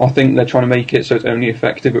 But I think they're trying to make it so it's only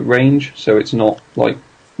effective at range, so it's not like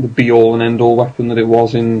the be-all and end-all weapon that it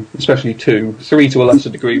was in, especially 2. 3 to a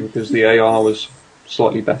lesser degree, because the AR was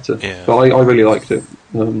slightly better. Yeah. But I really liked it.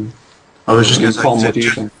 I was just going to say, Tom, what do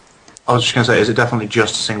you think? I was just going to say, is it definitely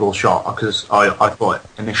just a single shot? Because I thought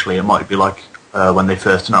initially it might be like when they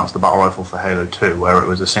first announced the battle rifle for Halo 2, where it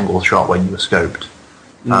was a single shot when you were scoped.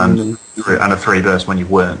 And a 3 burst when you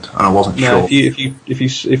weren't, and I wasn't sure.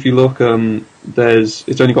 If you look,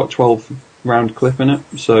 it's only got 12 round clip in it,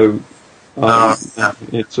 so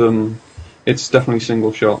it's definitely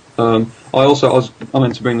single shot. I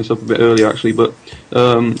meant to bring this up a bit earlier actually, but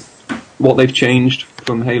what they've changed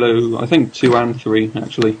from Halo, I think 2 and 3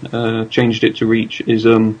 actually, changed it to Reach, is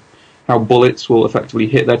how bullets will effectively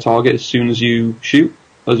hit their target as soon as you shoot,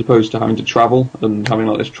 as opposed to having to travel and having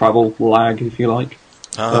like this travel lag, if you like.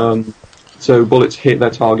 So bullets hit their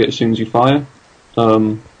target as soon as you fire,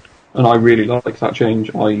 and I really like that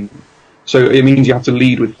change. So it means you have to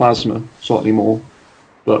lead with plasma slightly more,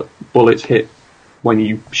 but bullets hit when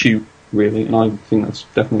you shoot, really, and I think that's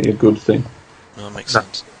definitely a good thing. That makes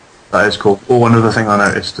sense. That is cool. Well, one other thing I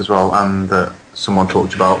noticed as well, and that someone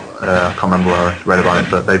talked about, I can't remember where I read about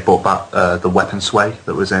it, but they brought back the weapon sway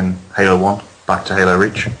that was in Halo 1 back to Halo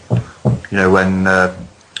Reach. You know, when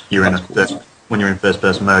you're in when you're in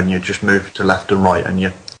first-person mode and you just move to left and right, and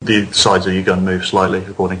the sides of your gun move slightly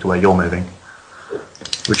according to where you're moving.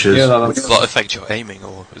 Which is... Does that affect your aiming,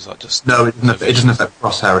 or is that just... No, it doesn't affect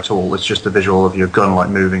crosshair at all. It's just a visual of your gun like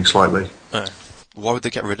moving slightly. Why would they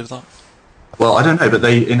get rid of that? Well, I don't know, but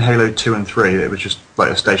in Halo 2 and 3, it was just like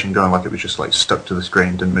a station gun, like it was just like stuck to the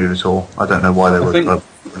screen, didn't move at all. I don't know why they would do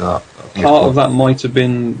that. Part of that might have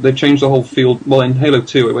been, they've changed the whole field, well in Halo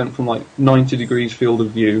 2 it went from like 90 degrees field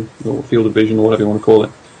of view, or field of vision, or whatever you want to call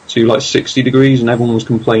it, to like 60 degrees, and everyone was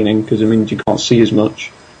complaining because it means you can't see as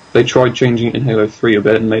much. They tried changing it in Halo 3 a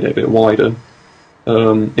bit and made it a bit wider.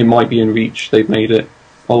 It might be in Reach, they've made it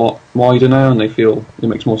a lot wider now, and they feel it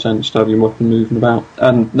makes more sense to have your weapon moving about.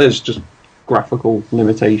 And there's just graphical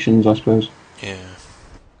limitations, I suppose.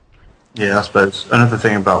 Yeah, I suppose. Another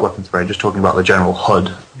thing about weapon spray, just talking about the general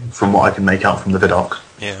HUD, from what I can make out from the vidoc.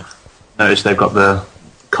 Notice they've got the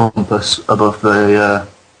compass above the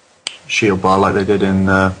shield bar like they did in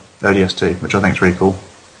ODST, which I think is really cool.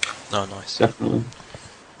 Oh, nice. Definitely.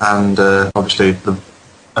 And obviously the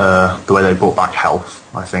way they brought back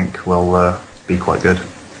health, I think, will be quite good.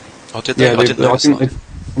 Oh, did they? Yeah,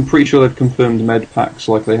 I'm pretty sure they've confirmed med packs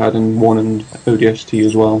like they had in 1 and ODST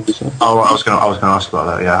as well. So. Oh, I was going to ask about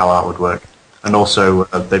that. Yeah, how that would work. And also,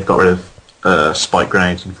 they've got rid of spike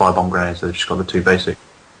grenades and firebomb grenades. They've just got the 2 basic.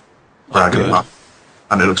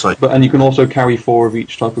 And it looks like. And you can also carry 4 of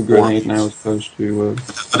each type of grenade now, as opposed to.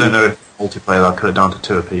 I don't know if multiplayer I'd cut it down to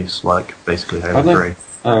 2 apiece, like basically Halo 3.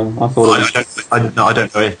 I thought. I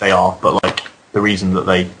don't know if they are, but like the reason that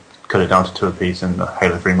they cut it down to 2 apiece in the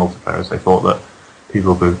Halo 3 multiplayer is they thought that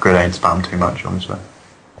people would grenade spam too much, honestly.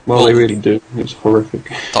 Well, they really do. It's horrific.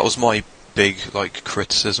 That was my big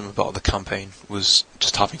criticism about the campaign, was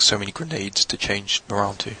just having so many grenades to change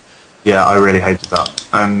around to. Yeah, I really hated that,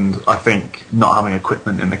 and I think not having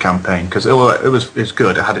equipment in the campaign, because it was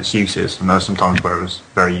good, it had its uses, and there were some times where it was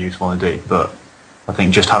very useful indeed, but I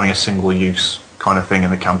think just having a single use kind of thing in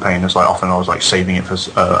the campaign is often I was saving it for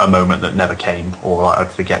a moment that never came, or I'd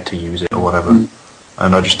forget to use it or whatever.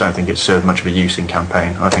 And I just don't think it served much of a use in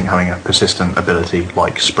campaign. I think having a persistent ability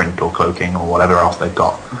like sprint or cloaking or whatever else they've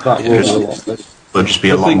got would just be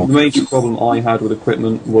a lot more. The major problem I had with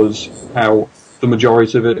equipment was how the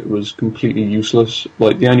majority of it was completely useless.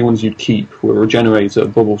 The only ones you'd keep were Regenerator,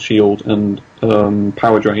 Bubble Shield, and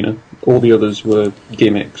Power Drainer. All the others were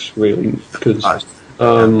gimmicks, really, because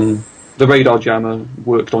the Radar Jammer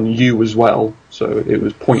worked on you as well, so it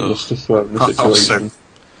was pointless to throw in the situation.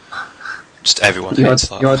 Just everyone hates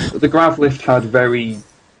that. The Grav Lift had very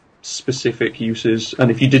specific uses, and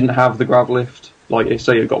if you didn't have the Grav Lift,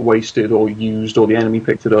 say it got wasted or used or the enemy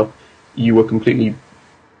picked it up, you were completely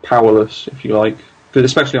powerless, if you like. Because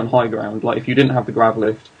especially on high ground, if you didn't have the Grav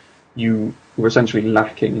Lift, you were essentially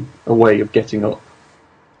lacking a way of getting up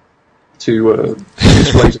to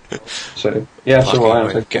displays. So yeah,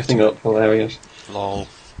 getting up, hilarious. Lol.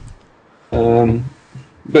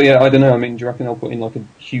 But yeah, I don't know. I mean, do you reckon they'll put in a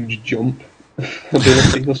huge jump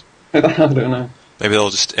ability? I don't know. Maybe they'll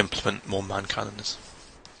just implement more man cannons.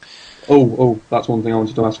 Oh, that's one thing I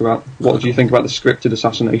wanted to ask about. What do you think about the scripted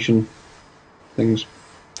assassination things?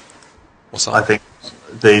 What's that? I think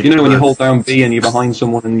when you hold down B and you're behind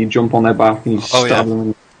someone and you jump on their back and you stab them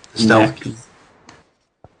in the neck.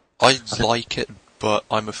 I like it, but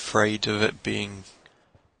I'm afraid of it being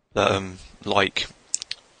Assassin's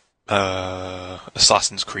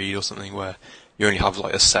Creed or something, where you only have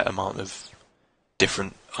a set amount of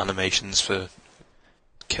different animations for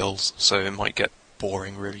kills, so it might get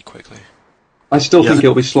boring really quickly. I still think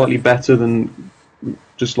it'll be slightly better than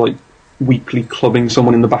just weakly clubbing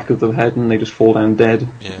someone in the back of the head and they just fall down dead.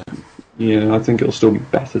 Yeah, I think it'll still be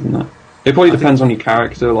better than that. It probably depends on your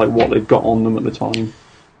character, what they've got on them at the time.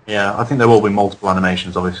 Yeah, I think there will be multiple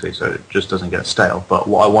animations, obviously, so it just doesn't get stale. But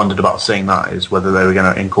what I wondered about seeing that is whether they were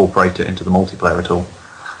going to incorporate it into the multiplayer at all.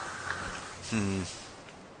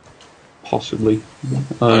 Possibly.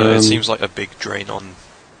 It seems like a big drain on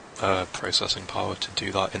processing power to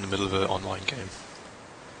do that in the middle of an online game.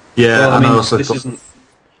 Yeah, well, I mean,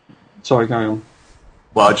 Sorry, carry on.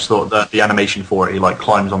 Well, I just thought that the animation for it, he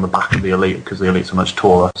climbs on the back of the Elite, because the Elites are much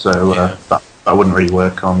taller, so that wouldn't really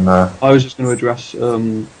work on... I was just going to address...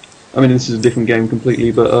 I mean, this is a different game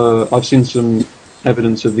completely, but I've seen some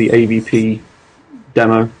evidence of the AVP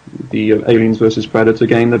demo, the Aliens vs Predator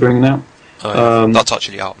game they're bringing out. That's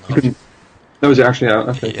actually out now. Is it actually out?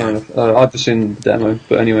 Okay, fair enough. I've just seen the demo,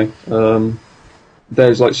 but anyway.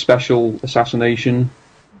 There's special assassination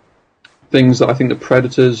things that I think the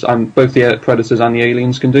Predators, and both the Predators and the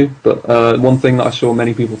Aliens can do, but one thing that I saw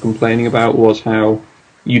many people complaining about was how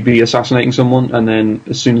you'd be assassinating someone, and then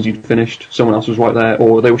as soon as you'd finished, someone else was right there,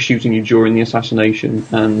 or they were shooting you during the assassination,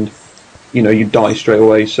 and you'd die straight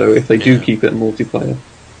away. So if they do keep it in multiplayer,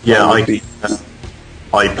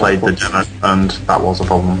 I played the demo, and that was a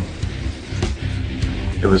problem.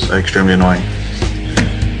 It was extremely annoying.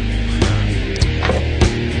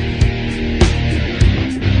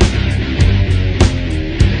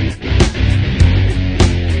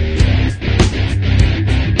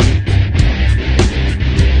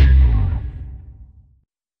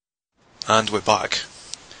 And we're back.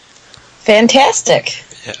 Fantastic.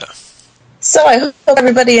 Yeah. So I hope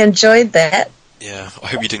everybody enjoyed that. Yeah, I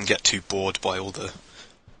hope you didn't get too bored by all the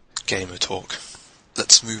gamer talk.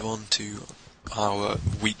 Let's move on to our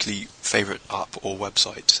weekly favourite app or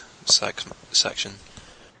website section.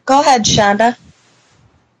 Go ahead, Shonda.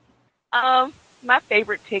 My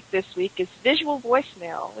favorite pick this week is Visual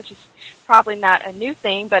Voicemail, which is probably not a new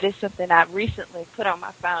thing, but it's something I recently put on my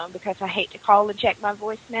phone because I hate to call and check my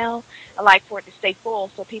voicemail. I like for it to stay full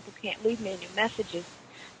so people can't leave me any messages.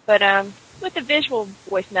 But with the Visual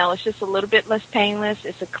Voicemail, it's just a little bit less painless.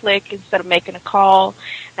 It's a click instead of making a call.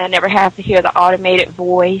 I never have to hear the automated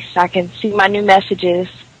voice. I can see my new messages,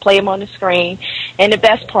 play them on the screen. And the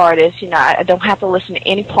best part is, I don't have to listen to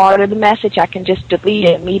any part of the message. I can just delete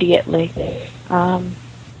it immediately.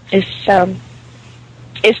 It's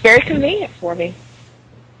very convenient for me.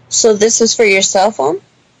 So this is for your cell phone?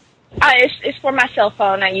 It's for my cell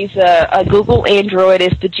phone. I use a Google Android.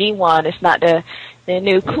 It's the G1. It's not the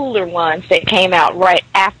new cooler ones that came out right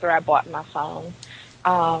after I bought my phone.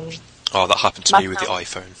 Oh, that happened to me with the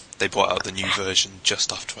iPhone. They brought out the new version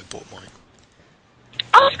just after I bought mine.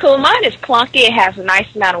 Oh, it's cool. Mine is clunky. It has a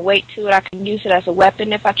nice amount of weight to it. I can use it as a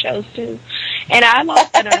weapon if I chose to. And I like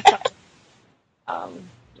it.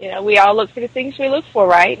 We all look for the things we look for,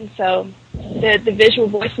 right? And so the visual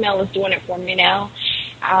voicemail is doing it for me now.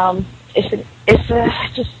 It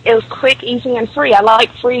was quick, easy, and free. I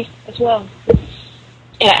like free as well in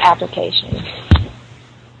an application.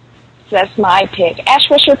 So that's my pick. Ash,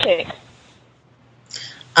 what's your pick?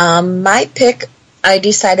 My pick, I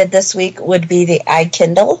decided this week, would be the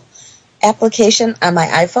iKindle application on my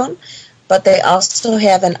iPhone, but they also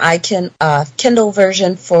have an Kindle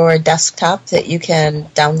version for desktop that you can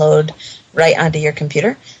download right onto your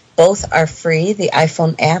computer. Both are free, the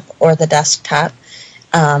iPhone app or the desktop.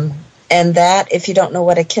 And that, if you don't know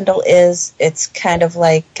what a Kindle is, it's kind of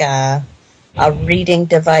like a reading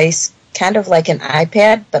device, kind of like an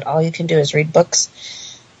iPad, but all you can do is read books,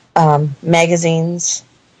 magazines,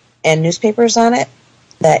 and newspapers on it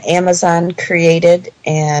that Amazon created.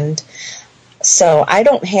 And so I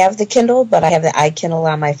don't have the Kindle, but I have the iKindle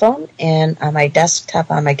on my phone and on my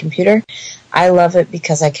desktop on my computer. I love it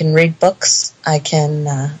because I can read books. I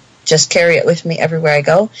can just carry it with me everywhere I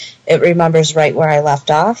go. It remembers right where I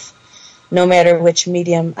left off. No matter which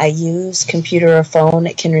medium I use, computer or phone,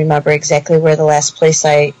 it can remember exactly where the last place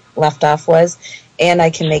I left off was. And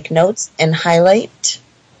I can make notes and highlight,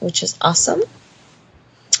 which is awesome.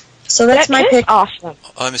 So that's my pick. Awesome.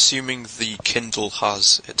 I'm assuming the Kindle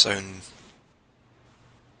has its own,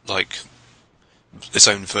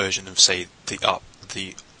 version of, say,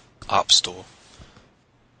 the App Store.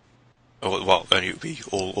 Or, well, only it would be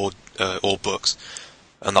all books,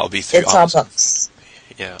 and that would be through Amazon. It's all books.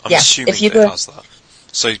 Yeah, I'm assuming it has that.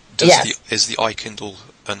 So, is the iKindle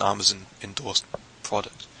an Amazon endorsed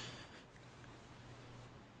product?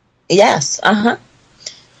 Yes.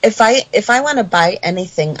 If I want to buy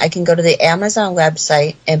anything, I can go to the Amazon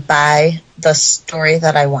website and buy the story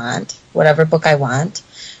that I want, whatever book I want,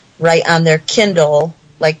 right on their Kindle.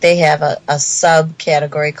 Like they have a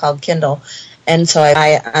subcategory called Kindle. And so I buy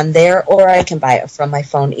it on there, or I can buy it from my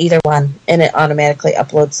phone, either one, and it automatically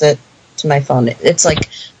uploads it to my phone. It's like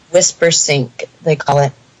Whisper Sync, they call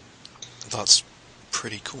it. That's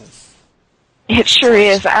pretty cool. It sure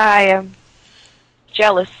is. I am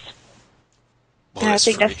jealous. Well, and I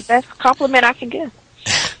think that's the best compliment I can give.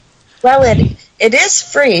 Well, it is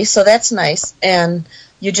free, so that's nice. And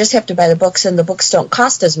you just have to buy the books, and the books don't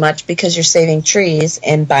cost as much because you're saving trees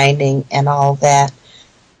and binding and all that.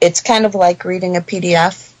 It's kind of like reading a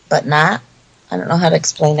PDF, but not. I don't know how to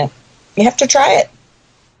explain it. You have to try it.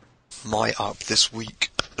 My app this week,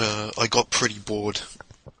 I got pretty bored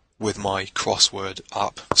with my crossword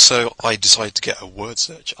app, so I decided to get a word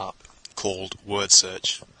search app called Word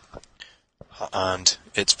Search. And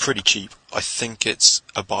it's pretty cheap. I think it's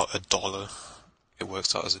about $1. It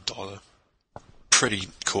works out as $1. Pretty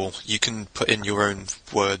cool. You can put in your own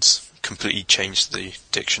words, completely change the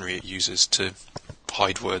dictionary it uses to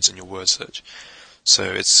hide words in your word search. So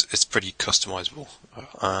it's pretty customizable,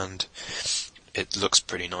 and it looks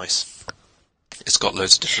pretty nice. It's got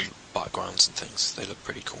loads of different backgrounds and things. They look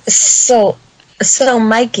pretty cool. So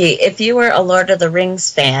Mikey, if you were a Lord of the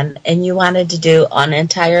Rings fan and you wanted to do an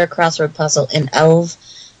entire crossword puzzle in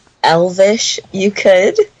Elvish, you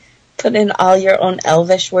could put in all your own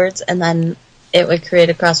Elvish words and then it would create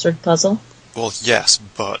a crossword puzzle? Well, yes,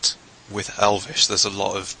 but with Elvish there's a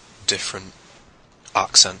lot of different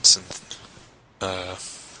accents and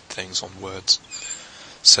things on words.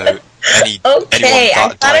 So anyone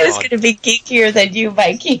I thought I was going to be geekier than you,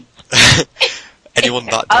 Mikey. Anyone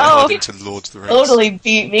that diehard into Lord of the Rings totally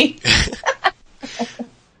beat me.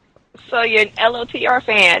 So you're an LOTR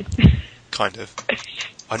fan? Kind of.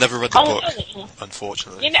 I never read the book,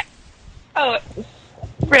 unfortunately.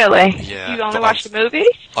 Really? Yeah. You only watched the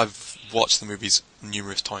movies? I've watched the movies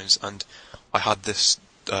numerous times, and I had this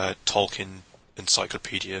Tolkien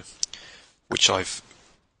encyclopedia, which I've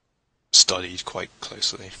studied quite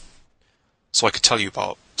closely. So I could tell you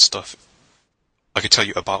about stuff. I could tell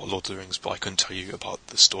you about Lord of the Rings, but I couldn't tell you about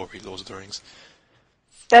the story Lord of the Rings.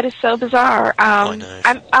 That is so bizarre. I know.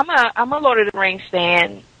 I'm a Lord of the Rings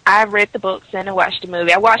fan. I read the books and I watched the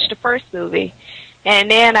movie. I watched the first movie,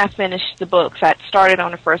 and then I finished the books. I started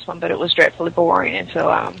on the first one, but it was dreadfully boring, and so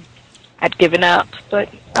I'd given up. But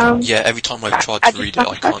yeah, every time I've tried to read it,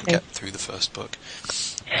 I can't get through the first book.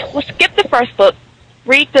 Well, skip the first book.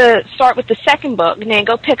 Start with the second book, and then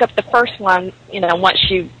go pick up the first one. Once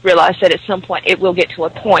you realize that at some point it will get to a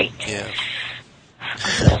point. Yeah.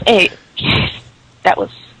 That was.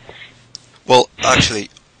 Well, actually,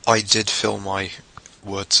 I did fill my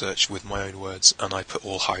word search with my own words, and I put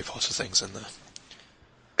all Harry Potter things in there.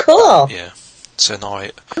 Cool. Yeah. So now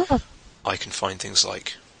I can find things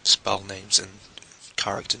like spell names and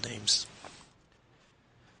character names.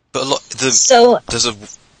 But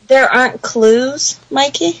there aren't clues,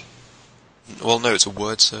 Mikey? Well, no, it's a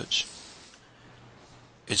word search.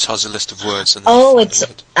 It just has a list of words. And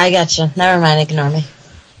I gotcha. Never mind, ignore me.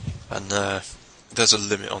 And there's a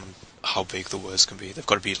limit on how big the words can be. They've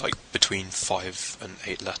got to be like between 5 and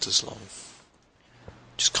 8 letters long.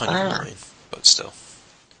 Just kind of annoying, but still.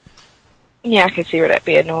 Yeah, I can see where that'd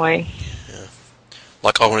be annoying. Yeah.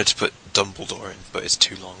 Like, I wanted to put Dumbledore in, but it's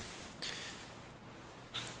too long.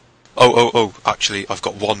 Oh, actually, I've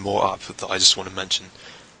got one more app that I just want to mention,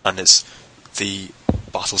 and it's the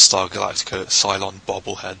Battlestar Galactica Cylon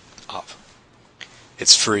Bobblehead app.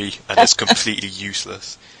 It's free, and it's completely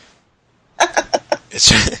useless.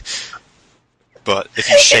 But if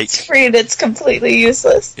you shake... It's free and it's completely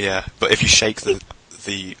useless. Yeah, but if you shake the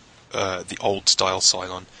old-style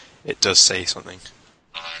Cylon, it does say something.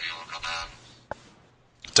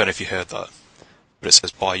 Don't know if you heard that, but it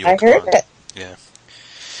says "by your command." I heard it. Yeah.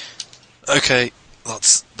 Okay,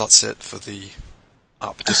 that's it for the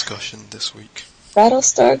app discussion this week.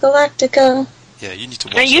 Battlestar Galactica. Yeah, you need to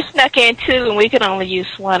watch. And you snuck in 2, and we could only use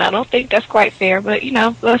 1. I don't think that's quite fair, but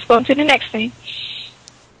let's go on to the next thing.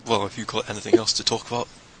 Well, have you got anything else to talk about?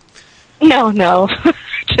 No,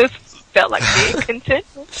 just felt like being content.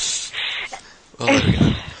 Well, there we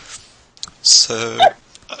go. So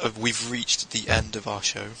we've reached the end of our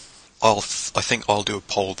show. I think I'll do a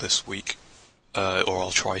poll this week, or I'll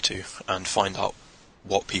try to, and find out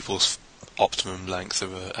what people's optimum length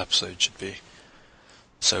of an episode should be.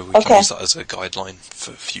 So we can use that as a guideline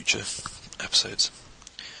for future episodes.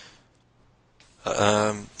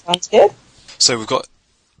 Sounds good. So we've got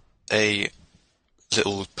a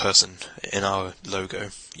little person in our logo,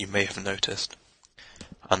 you may have noticed,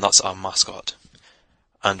 and that's our mascot.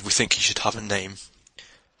 And we think he should have a name.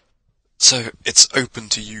 So it's open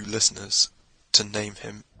to you listeners to name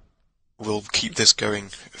him. We'll keep this going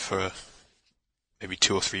for maybe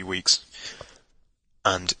 2 or 3 weeks.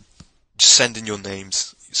 And just send in your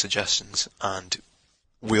names, suggestions, and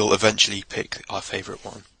we'll eventually pick our favourite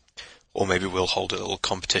one. Or maybe we'll hold a little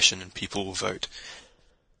competition and people will vote.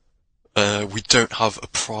 We don't have a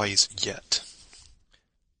prize yet.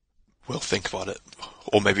 We'll think about it.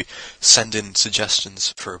 Or maybe send in suggestions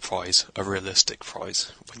for a prize, a realistic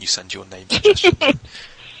prize, when you send your name suggestion.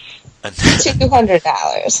 And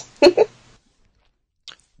 $200.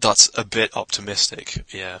 That's a bit optimistic,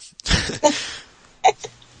 yeah.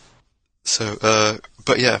 So,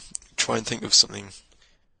 but yeah, try and think of something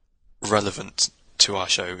relevant to our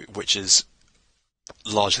show, which is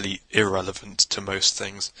largely irrelevant to most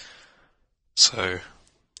things. So,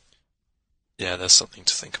 yeah, there's something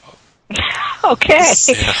to think about. Okay.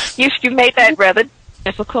 Yeah. You made that rather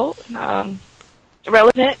difficult.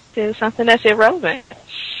 Relevant to something that's irrelevant.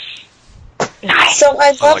 Nice. So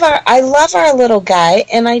I love our little guy,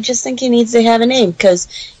 and I just think he needs to have a name, because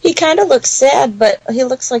he kind of looks sad, but he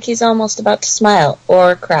looks like he's almost about to smile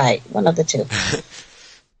or cry, one of the two.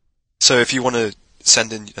 So if you want to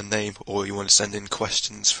send in a name, or you want to send in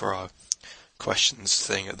questions for our questions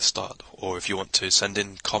thing at the start, or if you want to send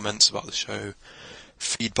in comments about the show,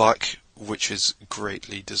 feedback, which is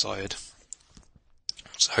greatly desired.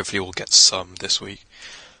 So hopefully we'll get some this week.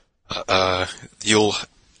 You'll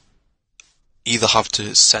either have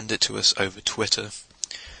to send it to us over Twitter,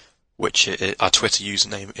 which our Twitter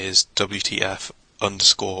username is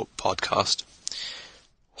WTF_podcast,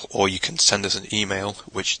 or you can send us an email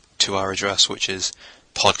to our address, which is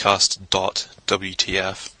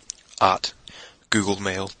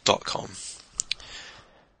podcast.wtf@googlemail.com.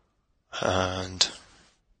 And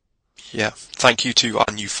yeah, thank you to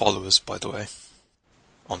our new followers, by the way,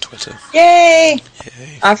 on Twitter. Yay!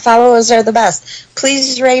 Yay. Our followers are the best.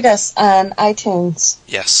 Please rate us on iTunes.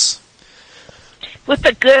 Yes. With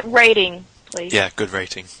a good rating, please. Yeah, good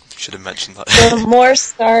rating. Should have mentioned that. The more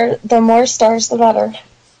stars, the better.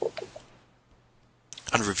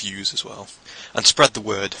 And reviews as well. And spread the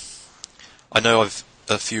word. I know a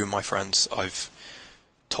few of my friends, I've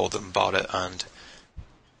told them about it, and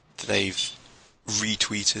they've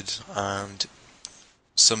retweeted, and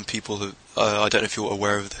some people have, I don't know if you're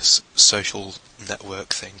aware of this social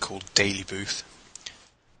network thing called Daily Booth,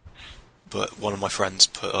 but one of my friends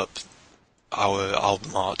put up our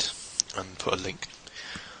album art and put a link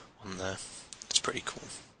on there. It's pretty cool.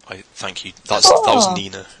 I thank you. That was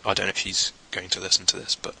Nina. I don't know if she's going to listen to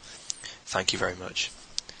this, but thank you very much.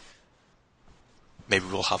 Maybe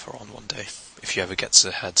we'll have her on one day, if she ever gets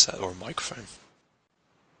a headset or a microphone.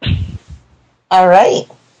 All right.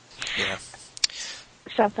 Yeah.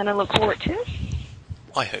 Something to look forward to.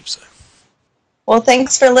 I hope so. Well,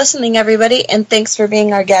 thanks for listening, everybody, and thanks for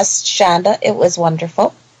being our guest, Shonda. It was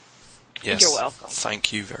wonderful. Yes. You're welcome.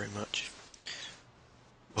 Thank you very much.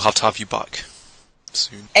 We'll have to have you back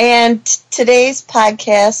soon. And today's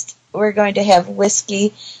podcast, we're going to have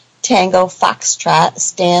Whiskey Tango Foxtrot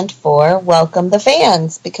stand for Welcome the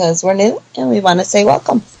Fans, because we're new and we want to say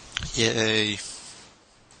welcome. Yay.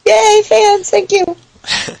 Yay, fans, thank you.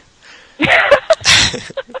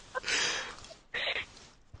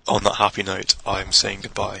 On that happy note, I'm saying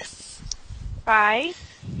goodbye. Bye.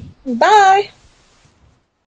 Bye.